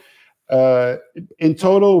so in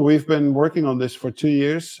total, we've been working on this for 2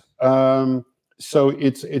 years. So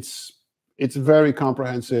it's a very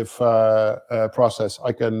comprehensive process,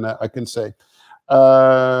 I can say.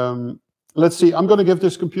 Let's see. I'm going to give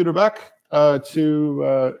this computer back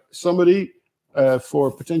to somebody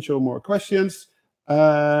for potential more questions.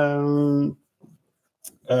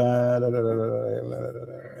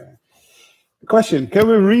 Question: can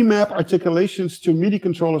we remap articulations to MIDI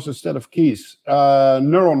controllers instead of keys?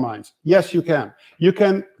 Neural minds. Yes, you can. You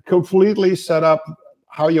can completely set up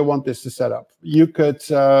how you want this to set up. You could.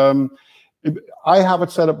 I have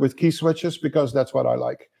it set up with key switches because that's what I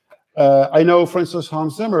like. I know, for instance,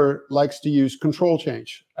 Hans Zimmer likes to use control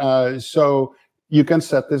change. So you can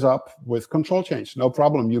set this up with control change, no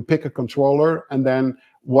problem. You pick a controller, and then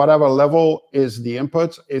whatever level is the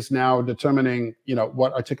input is now determining,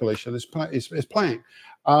 what articulation is playing.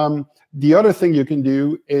 The other thing you can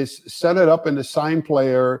do is set it up in the sine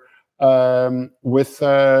player with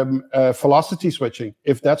velocity switching,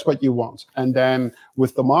 if that's what you want. And then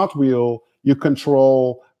with the mod wheel, you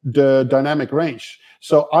control the dynamic range.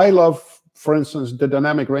 So I love, for instance, the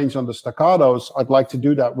dynamic range on the staccatos. I'd like to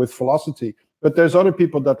do that with velocity. But there's other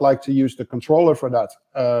people that like to use the controller for that.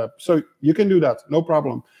 So you can do that, no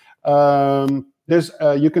problem.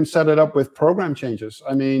 You can set it up with program changes.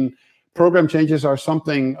 I mean, program changes are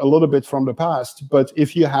something a little bit from the past. But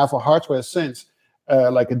if you have a hardware synth,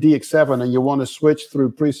 like a DX7, and you want to switch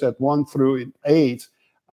through preset 1 through 8,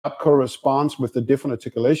 that corresponds with the different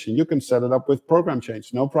articulation, you can set it up with program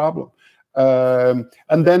change, no problem.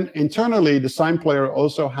 And then internally, the sine player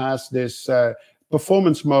also has this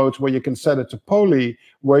performance mode where you can set it to poly,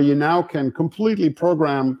 where you now can completely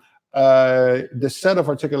program the set of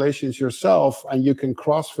articulations yourself, and you can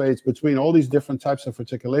crossfade between all these different types of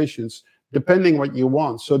articulations depending what you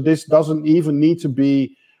want. So this doesn't even need to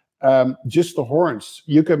be just the horns.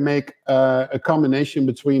 You can make a combination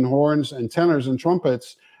between horns and tenors and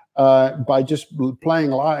trumpets by just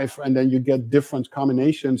playing live, and then you get different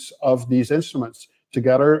combinations of these instruments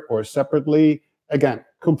together or separately. Again,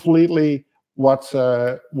 completely what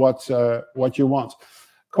you want.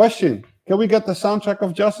 Question: can we get the soundtrack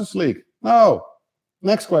of Justice League? No.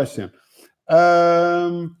 Next question.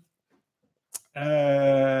 Let's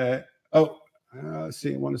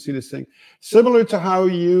see. I want to see this thing. Similar to how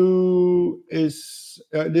this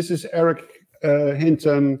is Eric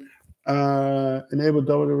Hinton. Enable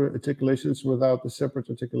double articulations without the separate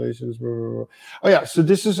articulations. Oh yeah, so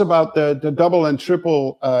this is about the double and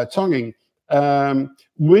triple tonguing,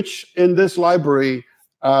 which in this library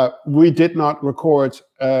we did not record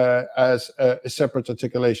as a separate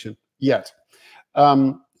articulation yet.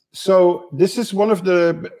 So this is one of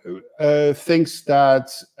the things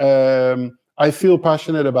that I feel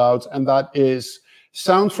passionate about, and that is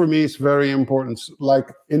sound. For me is very important.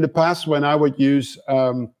 Like in the past, when I would use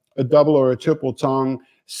a double or a triple tongue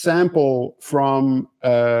sample from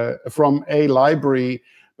a library,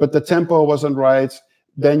 but the tempo wasn't right,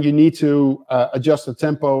 then you need to adjust the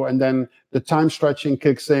tempo, and then the time stretching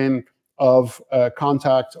kicks in of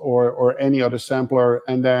Contact or any other sampler,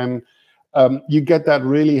 and then you get that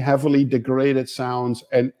really heavily degraded sound,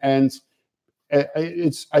 and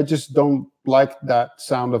I just don't like that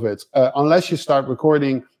sound of it unless you start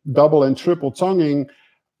recording double and triple tonguing,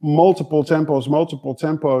 multiple tempos,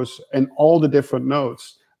 and all the different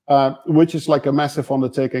notes, which is like a massive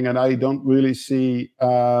undertaking, and I don't really see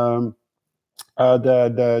the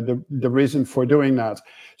reason for doing that.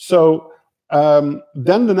 So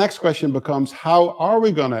then the next question becomes, how are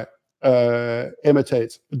we going to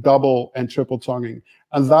imitate double and triple tonguing?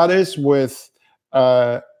 And that is with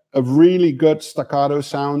a really good staccato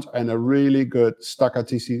sound and a really good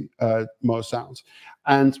staccatissimo sound.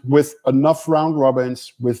 And with enough round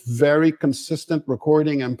robins, with very consistent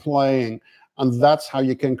recording and playing. And that's how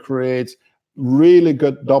you can create really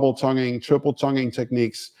good double tonguing, triple tonguing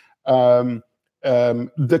techniques. The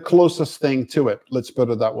closest thing to it, let's put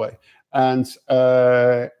it that way. And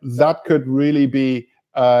that could really be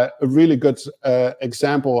a really good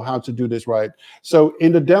example how to do this right. So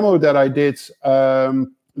in the demo that I did,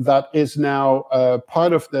 that is now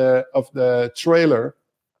part of the trailer,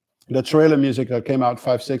 the trailer music that came out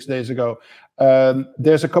 5-6 days ago.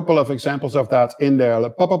 There's a couple of examples of that in there,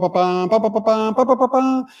 like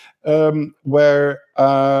where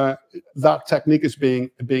that technique is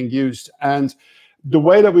being used. And the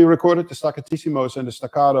way that we recorded the staccatissimo and the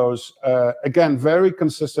staccatos, again, very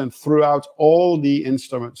consistent throughout all the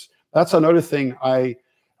instruments. That's another thing I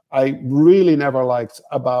really never liked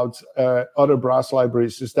about other brass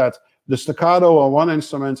libraries, is that the staccato on one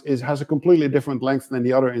instrument has a completely different length than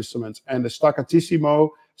the other instrument. And the staccatissimo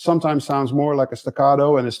sometimes sounds more like a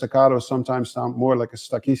staccato, and a staccato sometimes sounds more like a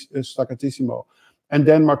staccatissimo. And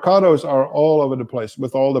then marcatos are all over the place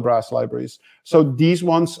with all the brass libraries. So these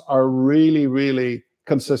ones are really, really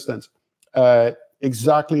consistent.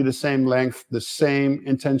 Exactly the same length, the same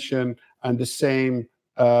intention, and the same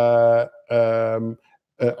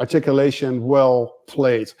articulation, well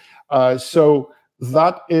played. So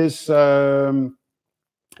that is a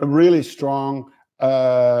really strong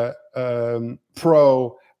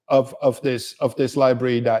pro of this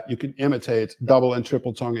library, that you can imitate double and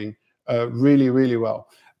triple tonguing really, really well.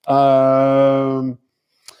 I'm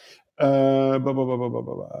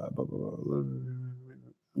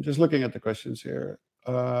just looking at the questions here.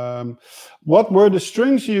 What were the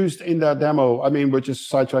strings used in that demo? I mean, we're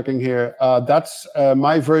just sidetracking here. That's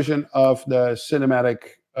my version of the cinematic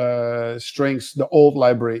strings, the old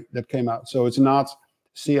library that came out. So it's not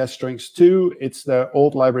CS Strings 2, it's the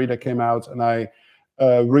old library that came out, and I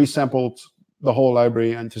resampled the whole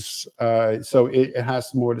library, and just so it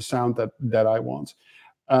has more the sound that I want.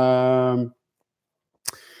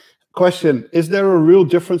 Question: is there a real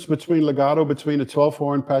difference between legato between the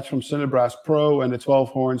 12-horn patch from Cinebrass Pro and the 12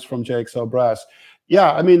 horns from JXL Brass?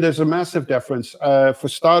 Yeah, I mean, there's a massive difference. For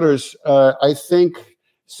starters, I think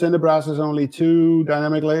Cinebrass is only 2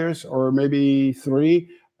 dynamic layers, or maybe 3.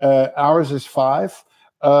 Ours is 5.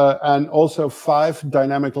 And also 5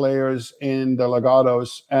 dynamic layers in the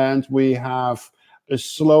legatos. And we have a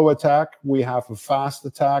slow attack, we have a fast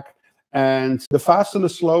attack. And the fast and the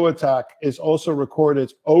slow attack is also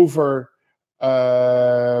recorded over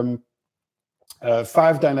 5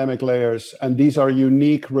 dynamic layers. And these are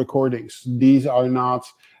unique recordings. These are not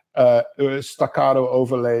staccato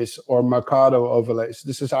overlays or marcato overlays.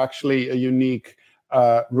 This is actually a unique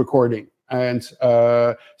recording. And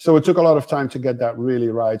so it took a lot of time to get that really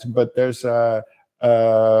right, but there's a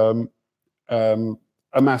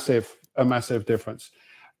massive difference.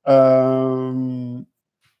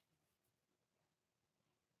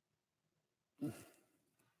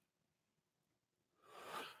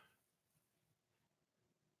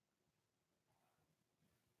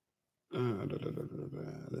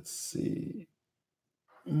 Let's see.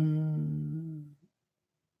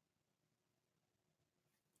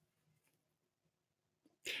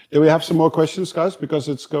 Do we have some more questions, guys? Because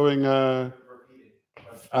it's going.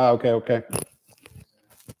 Okay.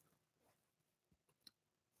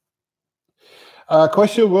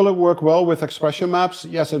 Question: will it work well with expression maps?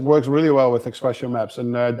 Yes, it works really well with expression maps,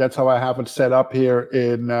 and that's how I have it set up here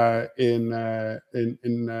in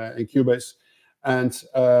Cubase. And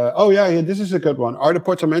oh yeah, this is a good one. Are the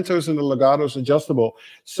portamentos and the legatos adjustable?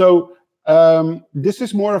 So this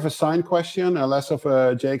is more of a sign question and less of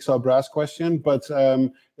a JXL Brass question, but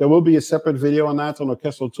there will be a separate video on that on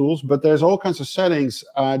Orchestral Tools. But there's all kinds of settings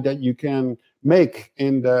that you can make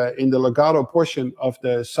in the legato portion of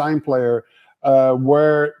the sign player,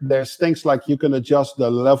 where there's things like you can adjust the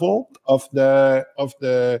level of the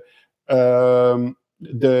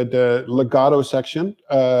legato section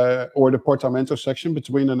or the portamento section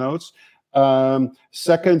between the notes.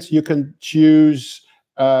 Second, you can choose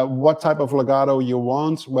what type of legato you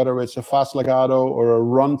want, whether it's a fast legato or a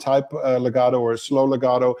run type legato or a slow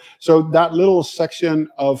legato. So that little section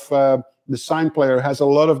of the sign player has a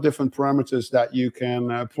lot of different parameters that you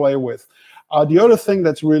can play with. The other thing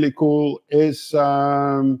that's really cool is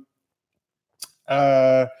things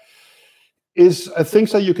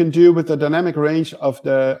that you can do with the dynamic range of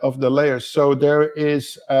the layers. So there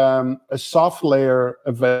is a soft layer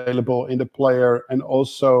available in the player, and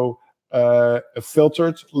also a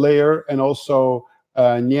filtered layer, and also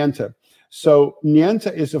niente. So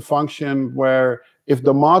niente is a function where if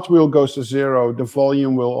the mod wheel goes to 0, the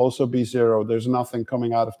volume will also be 0. There's nothing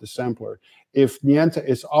coming out of the sampler. If niente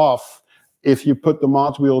is off, if you put the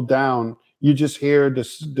mod wheel down, you just hear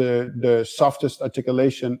the softest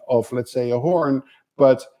articulation of, let's say, a horn,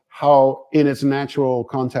 but how in its natural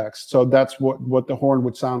context. So that's what the horn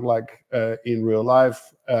would sound like in real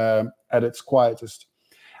life at its quietest.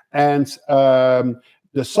 And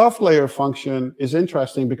the soft layer function is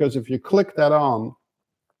interesting because if you click that on,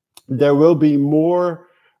 there will be more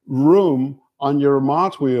room on your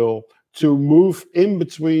mod wheel to move in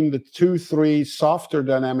between the 2-3 softer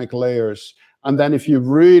dynamic layers. And then if you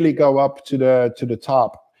really go up to the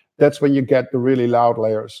top, that's when you get the really loud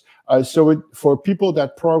layers. For people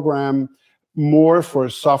that program more for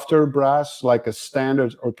softer brass, like a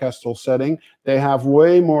standard orchestral setting, they have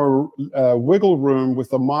way more wiggle room with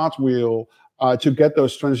the mod wheel to get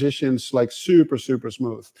those transitions like super, super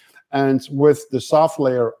smooth. And with the soft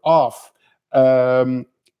layer off,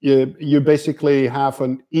 you basically have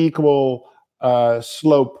an equal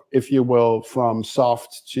slope, if you will, from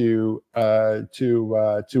soft to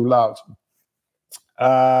loud.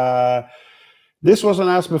 This wasn't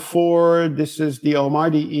asked before. This is the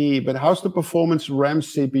Almighty E, but how's the performance RAM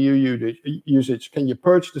CPU usage? Can you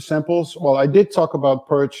purge the samples? Well, I did talk about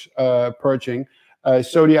purging.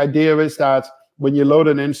 So the idea is that when you load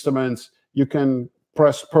an instrument, you can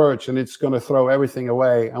press purge and it's going to throw everything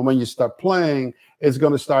away. And when you start playing, it's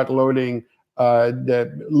going to start loading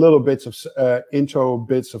the little bits of intro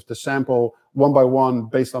bits of the sample one by one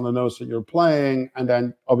based on the notes that you're playing. And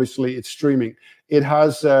then obviously it's streaming. It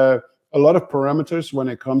has a lot of parameters when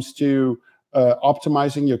it comes to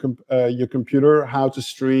optimizing your computer, how to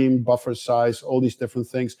stream, buffer size, all these different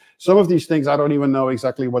things. Some of these things I don't even know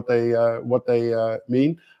exactly what they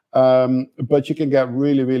mean, but you can get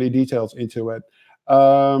really, really detailed into it.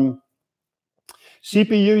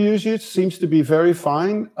 CPU usage seems to be very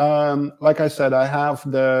fine. Like I said, I have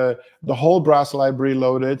the whole brass library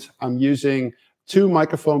loaded. I'm using 2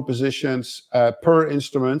 microphone positions per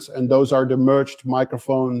instrument, and those are the merged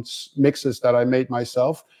microphones mixes that I made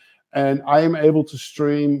myself. And I am able to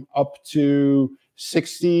stream up to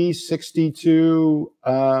 60, 62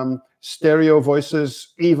 stereo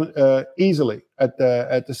voices easily at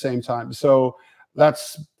the same time. So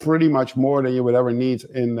that's pretty much more than you would ever need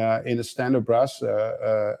in a standard brass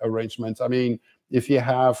arrangement. I mean, if you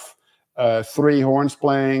have 3 horns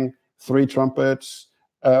playing, 3 trumpets,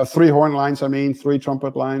 3 horn lines, I mean, 3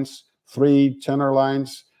 trumpet lines, 3 tenor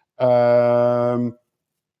lines, 1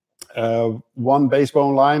 bass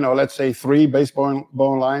bone line, or let's say 3 bass bone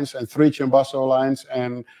lines and 3 cimbasso lines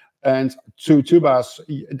and 2 tubas,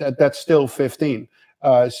 that's still 15.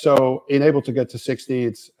 So in able to get to 60,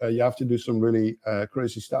 it's you have to do some really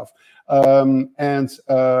crazy stuff. Sign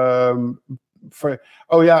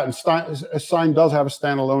does have a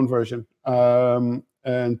standalone version,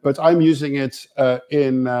 but I'm using it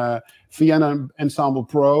in Vienna Ensemble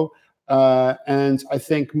Pro, and I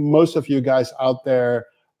think most of you guys out there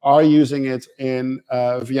are using it in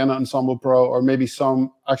Vienna Ensemble Pro, or maybe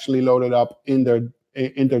some actually loaded up in their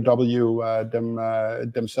W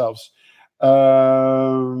themselves.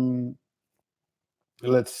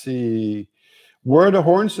 Let's see. Were the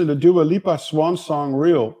horns in the Dua Lipa Swan song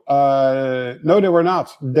real? No, they were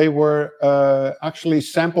not. They were actually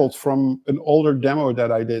sampled from an older demo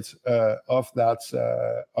that I did of that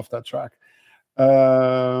track.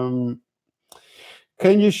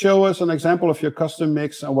 Can you show us an example of your custom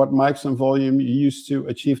mix and what mics and volume you used to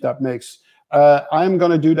achieve that mix? I'm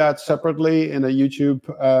going to do that separately in a YouTube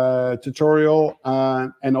tutorial,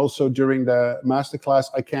 and also during the masterclass.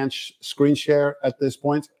 I can't screen share at this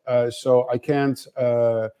point, so I can't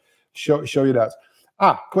show you that.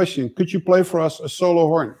 Question: could you play for us a solo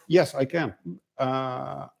horn? Yes, I can.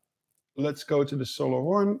 Let's go to the solo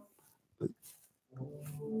horn.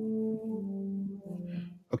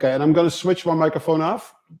 Okay, and I'm going to switch my microphone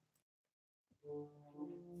off.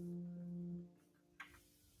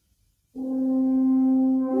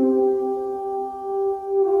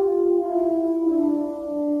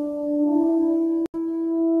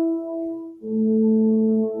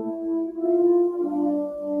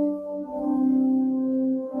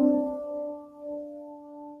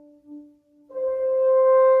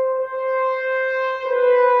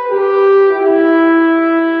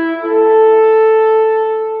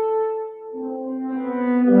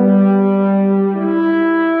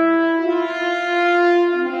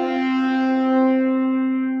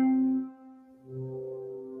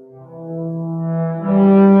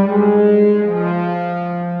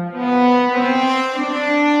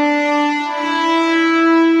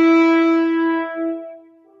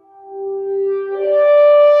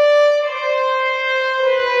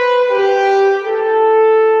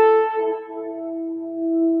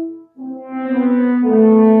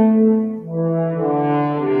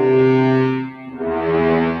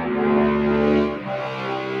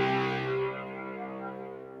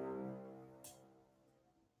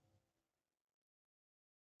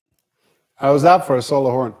 How's that for a solo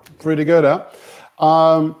horn? Pretty good, huh?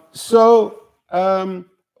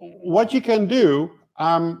 What you can do,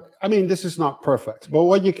 I mean, this is not perfect, but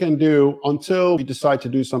what you can do until you decide to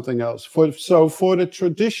do something else. For the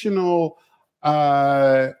traditional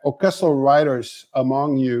orchestral writers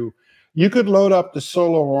among you, you could load up the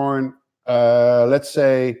solo horn, let's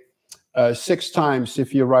say 6 times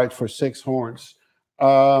if you write for 6 horns.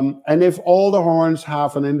 And if all the horns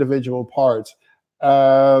have an individual part,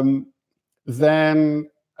 then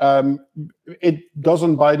it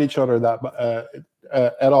doesn't bite each other that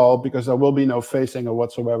at all, because there will be no phasing or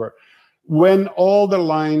whatsoever. When all the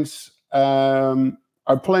lines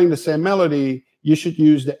are playing the same melody, you should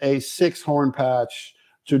use the A6 horn patch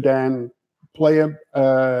to then play a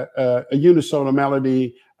unisono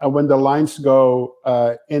melody. And when the lines go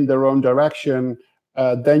in their own direction,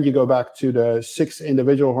 then you go back to the 6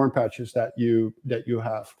 individual horn patches that you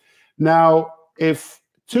have. Now, if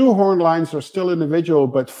 2 horn lines are still individual,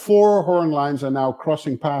 but 4 horn lines are now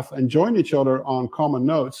crossing path and join each other on common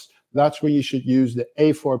notes, that's when you should use the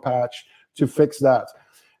A4 patch to fix that.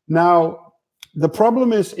 Now, the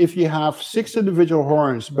problem is if you have 6 individual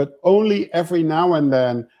horns, but only every now and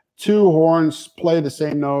then 2 horns play the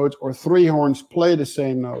same note or 3 horns play the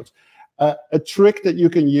same note. A trick that you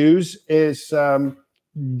can use is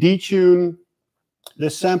detune the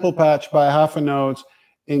sample patch by half a note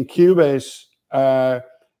in Cubase,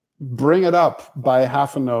 bring it up by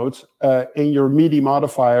half a note in your MIDI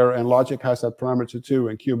modifier, and Logic has that parameter too,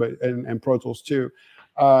 and Cubase and Pro Tools too.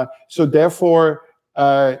 So therefore,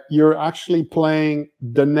 you're actually playing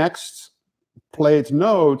the next played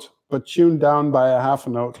note, but tuned down by a half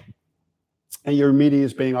a note, and your MIDI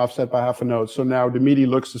is being offset by half a note. So now the MIDI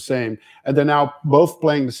looks the same, and they're now both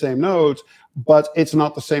playing the same note, but it's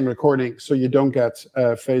not the same recording, so you don't get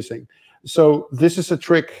phasing. So this is a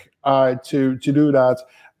trick to do that.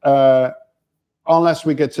 Unless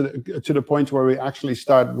we get to the point where we actually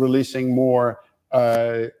start releasing more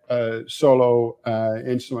solo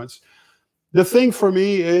instruments. The thing for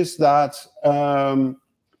me is that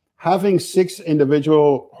having 6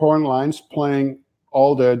 individual horn lines playing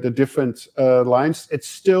all the different lines, it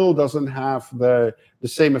still doesn't have the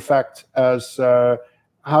same effect as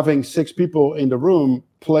having 6 people in the room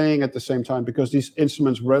playing at the same time, because these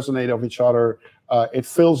instruments resonate off each other. It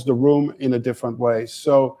fills the room in a different way.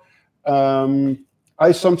 So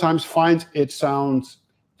I sometimes find it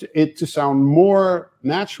to sound more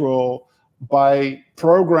natural by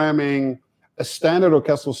programming a standard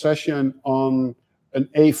orchestral session on an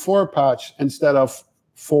A4 patch instead of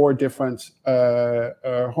 4 different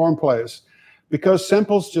horn players, because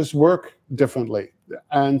samples just work differently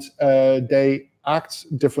and they act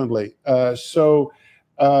differently.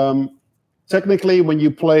 Technically, when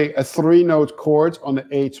you play a 3-note chord on the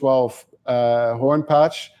A12 horn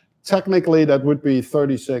patch, technically that would be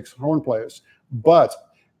 36 horn players, but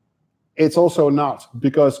it's also not,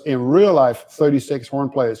 because in real life 36 horn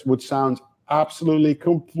players would sound absolutely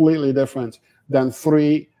completely different than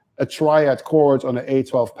 3 triad chords on an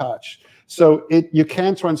A12 patch. So you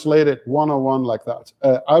can't translate it one-on-one like that.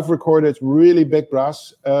 I've recorded really big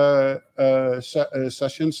brass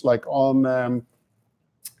sessions, like on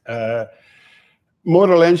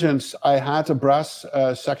Mortal Engines. I had a brass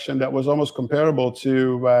section that was almost comparable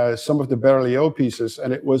to some of the Berlioz pieces,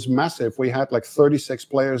 and it was massive. We had like 36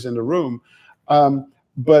 players in the room,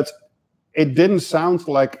 but it didn't sound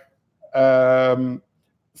like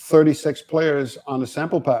 36 players on a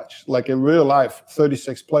sample patch. Like in real life,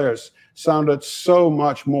 36 players sounded so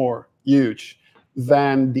much more huge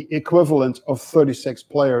than the equivalent of 36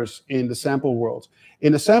 players in the sample world.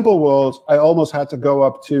 In the sample world, I almost had to go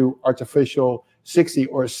up to artificial 60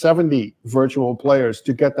 or 70 virtual players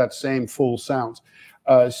to get that same full sound.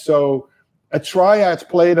 So a triad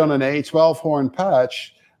played on an A12 horn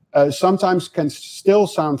patch sometimes can still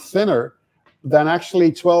sound thinner than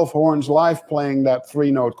actually 12 horns live playing that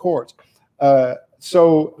 3-note chord.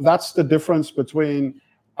 So that's the difference between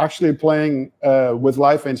actually playing with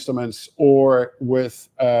live instruments or with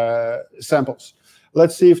samples.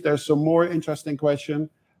 Let's see if there's some more interesting question.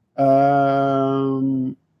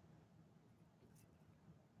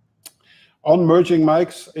 On merging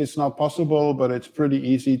mics, it's not possible, but it's pretty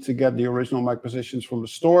easy to get the original mic positions from the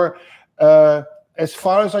store. As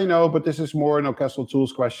far as I know, but this is more an Orchestral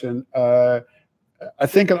Tools question, I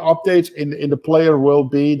think an update in the player will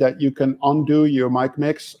be that you can undo your mic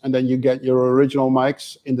mix, and then you get your original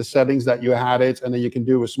mics in the settings that you had it, and then you can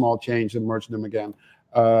do a small change and merge them again.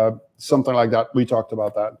 Something like that. We talked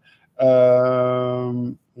about that.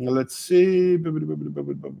 Let's see.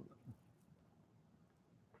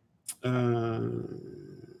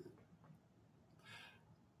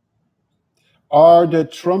 Are the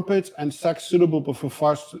trumpet and sax suitable for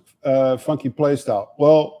fast, funky playstyle?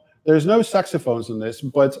 Well, There's no saxophones in this,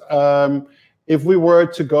 but if we were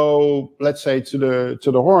to go, let's say, to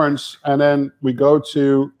the horns, and then we go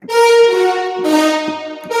to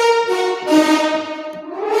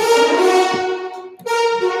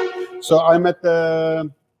so I'm at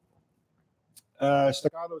the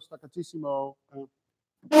staccato, staccatissimo.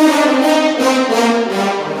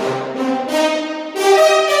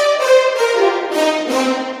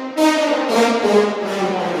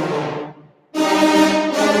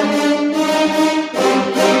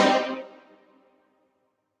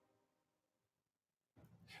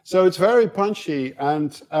 So it's very punchy,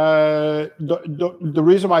 and the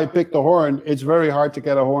reason why I picked the horn, it's very hard to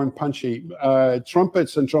get a horn punchy.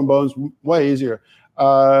 Trumpets and trombones, way easier.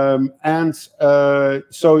 And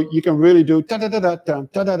so you can really do it's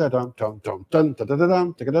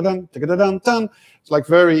like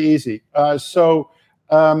very easy. So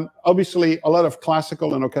obviously a lot of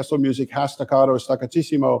classical and orchestral music has staccato,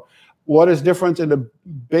 staccatissimo. What is different in the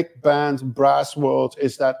big band brass world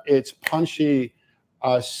is that it's punchy,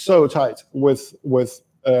 so tight with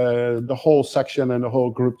the whole section and the whole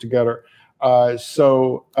group together.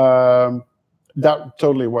 So that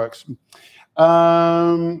totally works.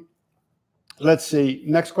 Let's see.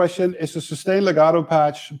 Next question: is the sustained legato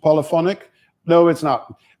patch polyphonic? No, it's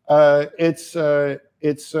not. It's a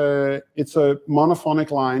monophonic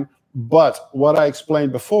line. But what I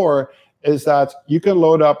explained before is that you can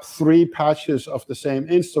load up 3 patches of the same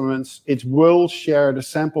instruments. It will share the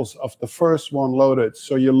samples of the first one loaded,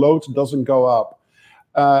 so your load doesn't go up.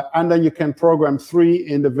 And then you can program 3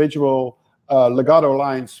 individual legato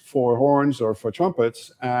lines for horns or for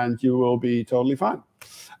trumpets, and you will be totally fine.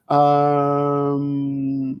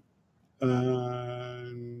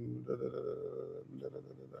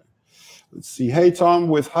 Let's see. Hey, Tom,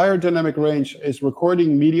 with higher dynamic range, is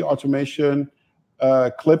recording MIDI automation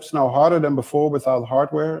clips now harder than before without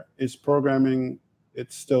hardware? Is programming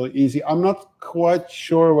it still easy? I'm not quite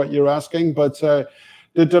sure what you're asking, but the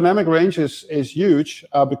dynamic range is huge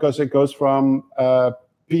because it goes from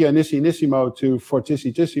pianissimo to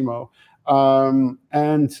fortissimo.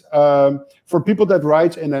 For people that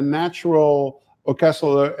write in a natural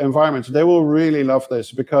orchestral environment, they will really love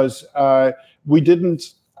this because we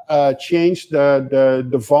didn't change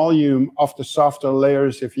the volume of the softer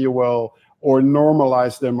layers, if you will, or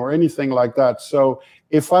normalize them or anything like that. So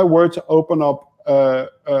if I were to open up,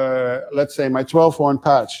 let's say, my 12-horn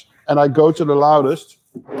patch, and I go to the loudest,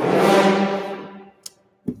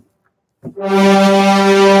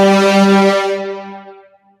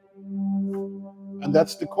 and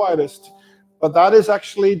that's the quietest, but that is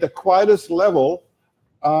actually the quietest level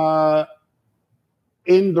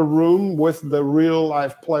in the room with the real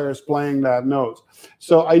live players playing that note.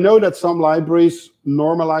 So I know that some libraries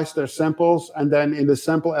normalize their samples, and then in the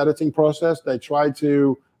sample editing process, they try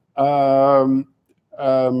to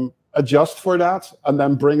adjust for that and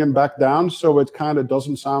then bring them back down so it kind of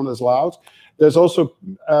doesn't sound as loud. There's also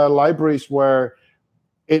libraries where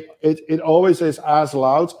it always is as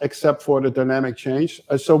loud except for the dynamic change.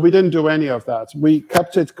 So we didn't do any of that. We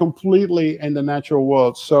kept it completely in the natural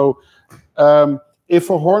world. So if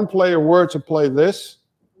a horn player were to play this,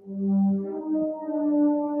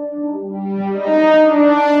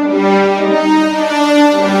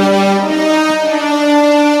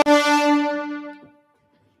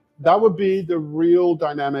 that would be the real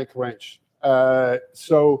dynamic range.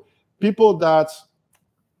 So people that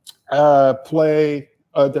play,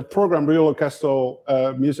 that program real orchestral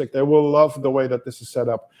music, they will love the way that this is set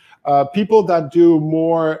up. People that do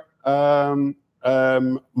more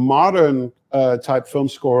modern type film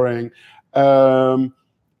scoring,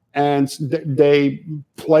 and they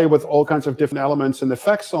play with all kinds of different elements and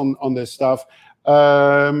effects on this stuff.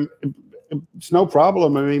 It's no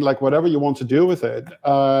problem. I mean, like whatever you want to do with it.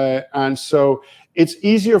 And so it's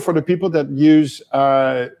easier for the people that use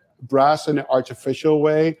brass in an artificial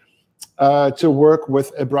way to work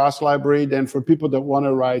with a brass library than for people that want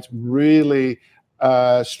to write really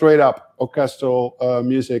straight up orchestral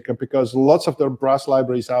music, because lots of the brass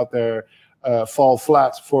libraries out there fall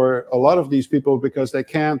flat for a lot of these people because they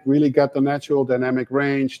can't really get the natural dynamic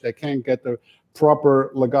range. They can't get the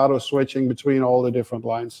proper legato switching between all the different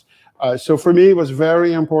lines. So for me, it was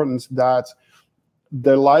very important that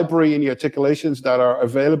the library and the articulations that are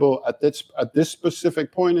available at this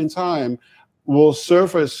specific point in time will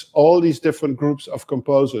service all these different groups of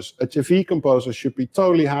composers. A TV composer should be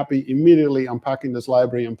totally happy immediately unpacking this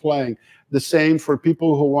library and playing. The same for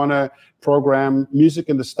people who want to program music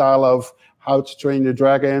in the style of How to Train Your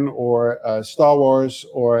Dragon or Star Wars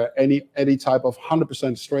or any type of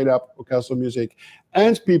 100% straight up orchestral music.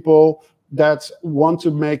 And people that want to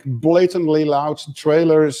make blatantly loud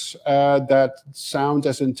trailers that sound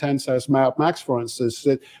as intense as Mad Max, for instance.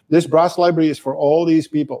 This brass library is for all these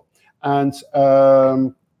people. And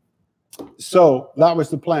so that was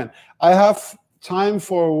the plan. I have time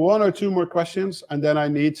for 1 or 2 more questions, and then I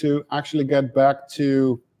need to actually get back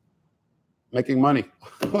to making money.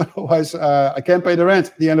 Otherwise, I can't pay the rent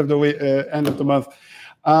at the end of the week, end of the month.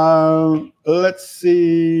 Let's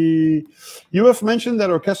see. You have mentioned that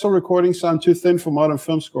orchestral recordings sound too thin for modern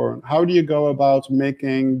film score. How do you go about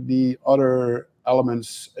making the other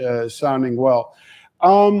elements sounding well?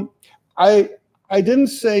 I didn't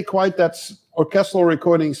say quite that orchestral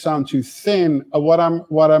recordings sound too thin. What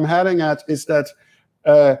I'm heading at is that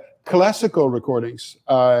classical recordings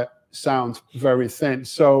sound very thin.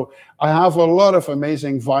 So I have a lot of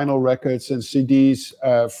amazing vinyl records and CDs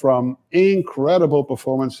from incredible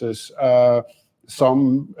performances.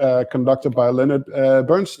 Some conducted by Leonard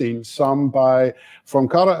Bernstein, some from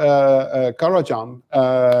Karajan,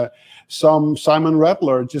 some Simon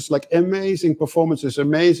Rattler, just like amazing performances,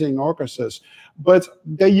 amazing orchestras. But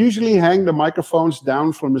they usually hang the microphones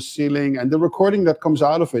down from the ceiling, and the recording that comes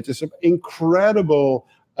out of it is an incredible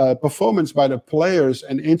performance by the players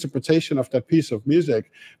and interpretation of that piece of music.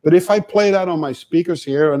 But if I play that on my speakers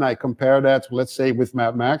here and I compare that, let's say, with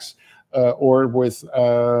Mad Max or with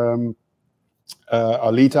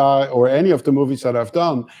Alita or any of the movies that I've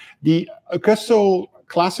done, the orchestral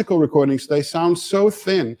classical recordings, they sound so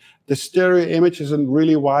thin. The stereo image isn't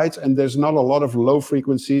really wide, and there's not a lot of low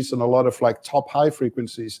frequencies and a lot of like top high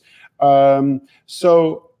frequencies. I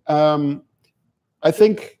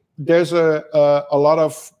think there's a lot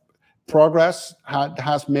of progress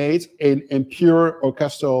has made in pure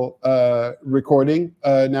orchestral recording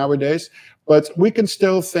nowadays, but we can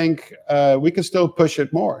still think, we can still push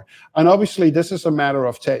it more. And obviously this is a matter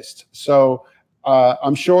of taste. So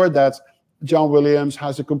I'm sure that John Williams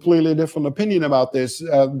has a completely different opinion about this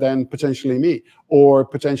than potentially me, or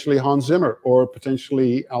potentially Hans Zimmer, or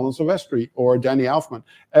potentially Alan Silvestri, or Danny Elfman.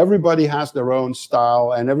 Everybody has their own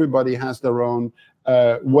style, and everybody has their own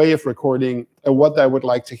way of recording, what they would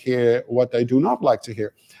like to hear, what they do not like to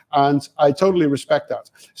hear. And I totally respect that.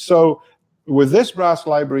 So with this brass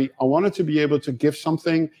library, I wanted to be able to give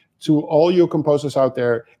something to all you composers out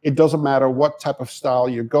there. It doesn't matter what type of style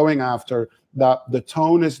you're going after, that the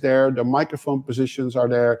tone is there, the microphone positions are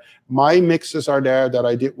there, my mixes are there that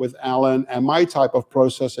I did with Alan, and my type of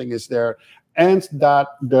processing is there, and that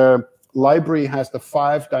the library has the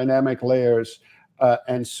 5 dynamic layers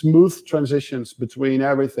and smooth transitions between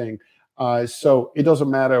everything. So it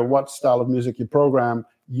doesn't matter what style of music you program,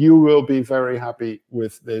 you will be very happy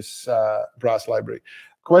with this brass library.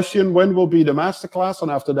 Question, when will be the masterclass?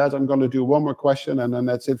 And after that, I'm going to do 1 more question, and then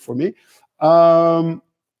that's it for me.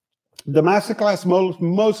 The masterclass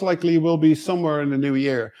most likely will be somewhere in the new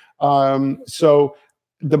year. So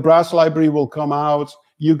the brass library will come out.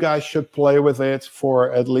 You guys should play with it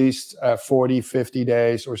for at least 40, 50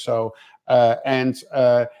 days or so. And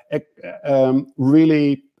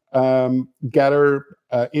really gather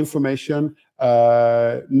information,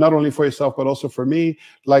 not only for yourself but also for me,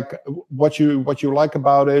 like what you like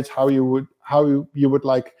about it, how you would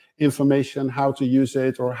like information, how to use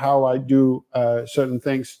it, or how I do certain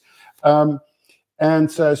things. So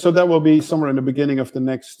that will be somewhere in the beginning of the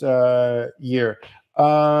next year.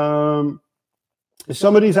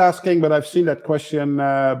 Somebody's asking, but I've seen that question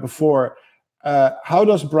before. How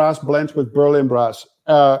does brass blend with Berlin brass?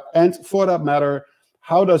 And for that matter,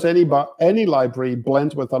 how does any library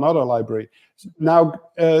blend with another library? Now,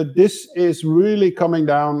 this is really coming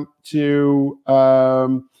down to,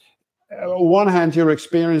 on one hand, your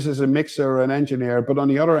experience as a mixer and engineer, but on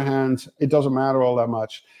the other hand, it doesn't matter all that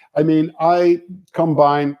much. I mean, I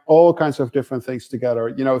combine all kinds of different things together,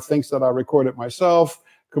 you know, things that I recorded myself,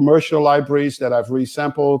 commercial libraries that I've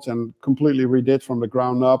resampled and completely redid from the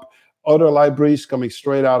ground up, other libraries coming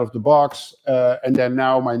straight out of the box, and then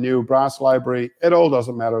now my new brass library. It all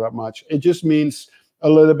doesn't matter that much. It just means a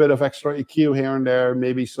little bit of extra EQ here and there,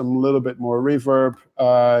 maybe some little bit more reverb.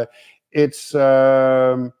 It's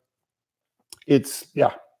not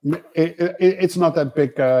that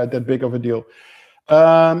big of a deal.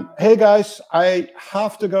 Hey guys, I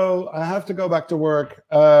have to go. I have to go back to work.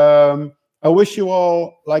 I wish you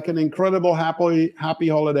all like an incredible happy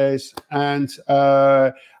holidays, and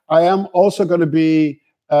I am also going to be,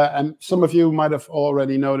 and some of you might have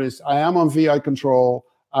already noticed, I am on VI Control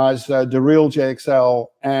as the real JXL,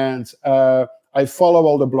 and I follow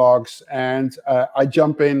all the blogs, and I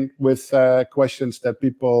jump in with questions that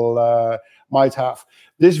people might have.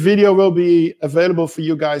 This video will be available for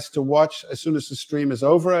you guys to watch as soon as the stream is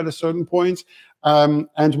over at a certain point.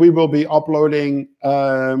 And we will be uploading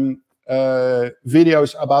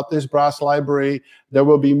videos about this brass library. There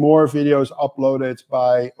will be more videos uploaded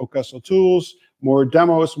by Ocasio Tools. More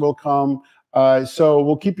demos will come. So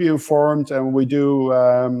we'll keep you informed, and we do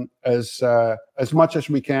as much as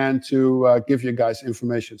we can to give you guys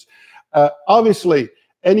information. Obviously,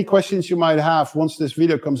 any questions you might have once this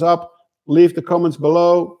video comes up, leave the comments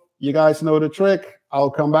below. You guys know the trick.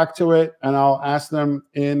 I'll come back to it, and I'll ask them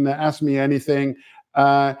in Ask Me Anything.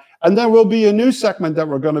 And there will be a new segment that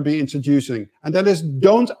we're going to be introducing, and that is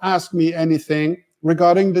Don't Ask Me Anything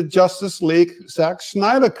regarding the Justice League Zack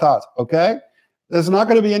Snyder cut, okay? There's not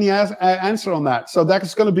going to be any answer on that. So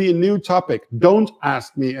that's going to be a new topic. Don't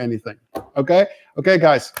ask me anything, okay? Okay,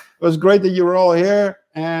 guys. It was great that you were all here,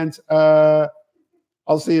 and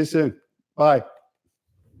I'll see you soon. Bye.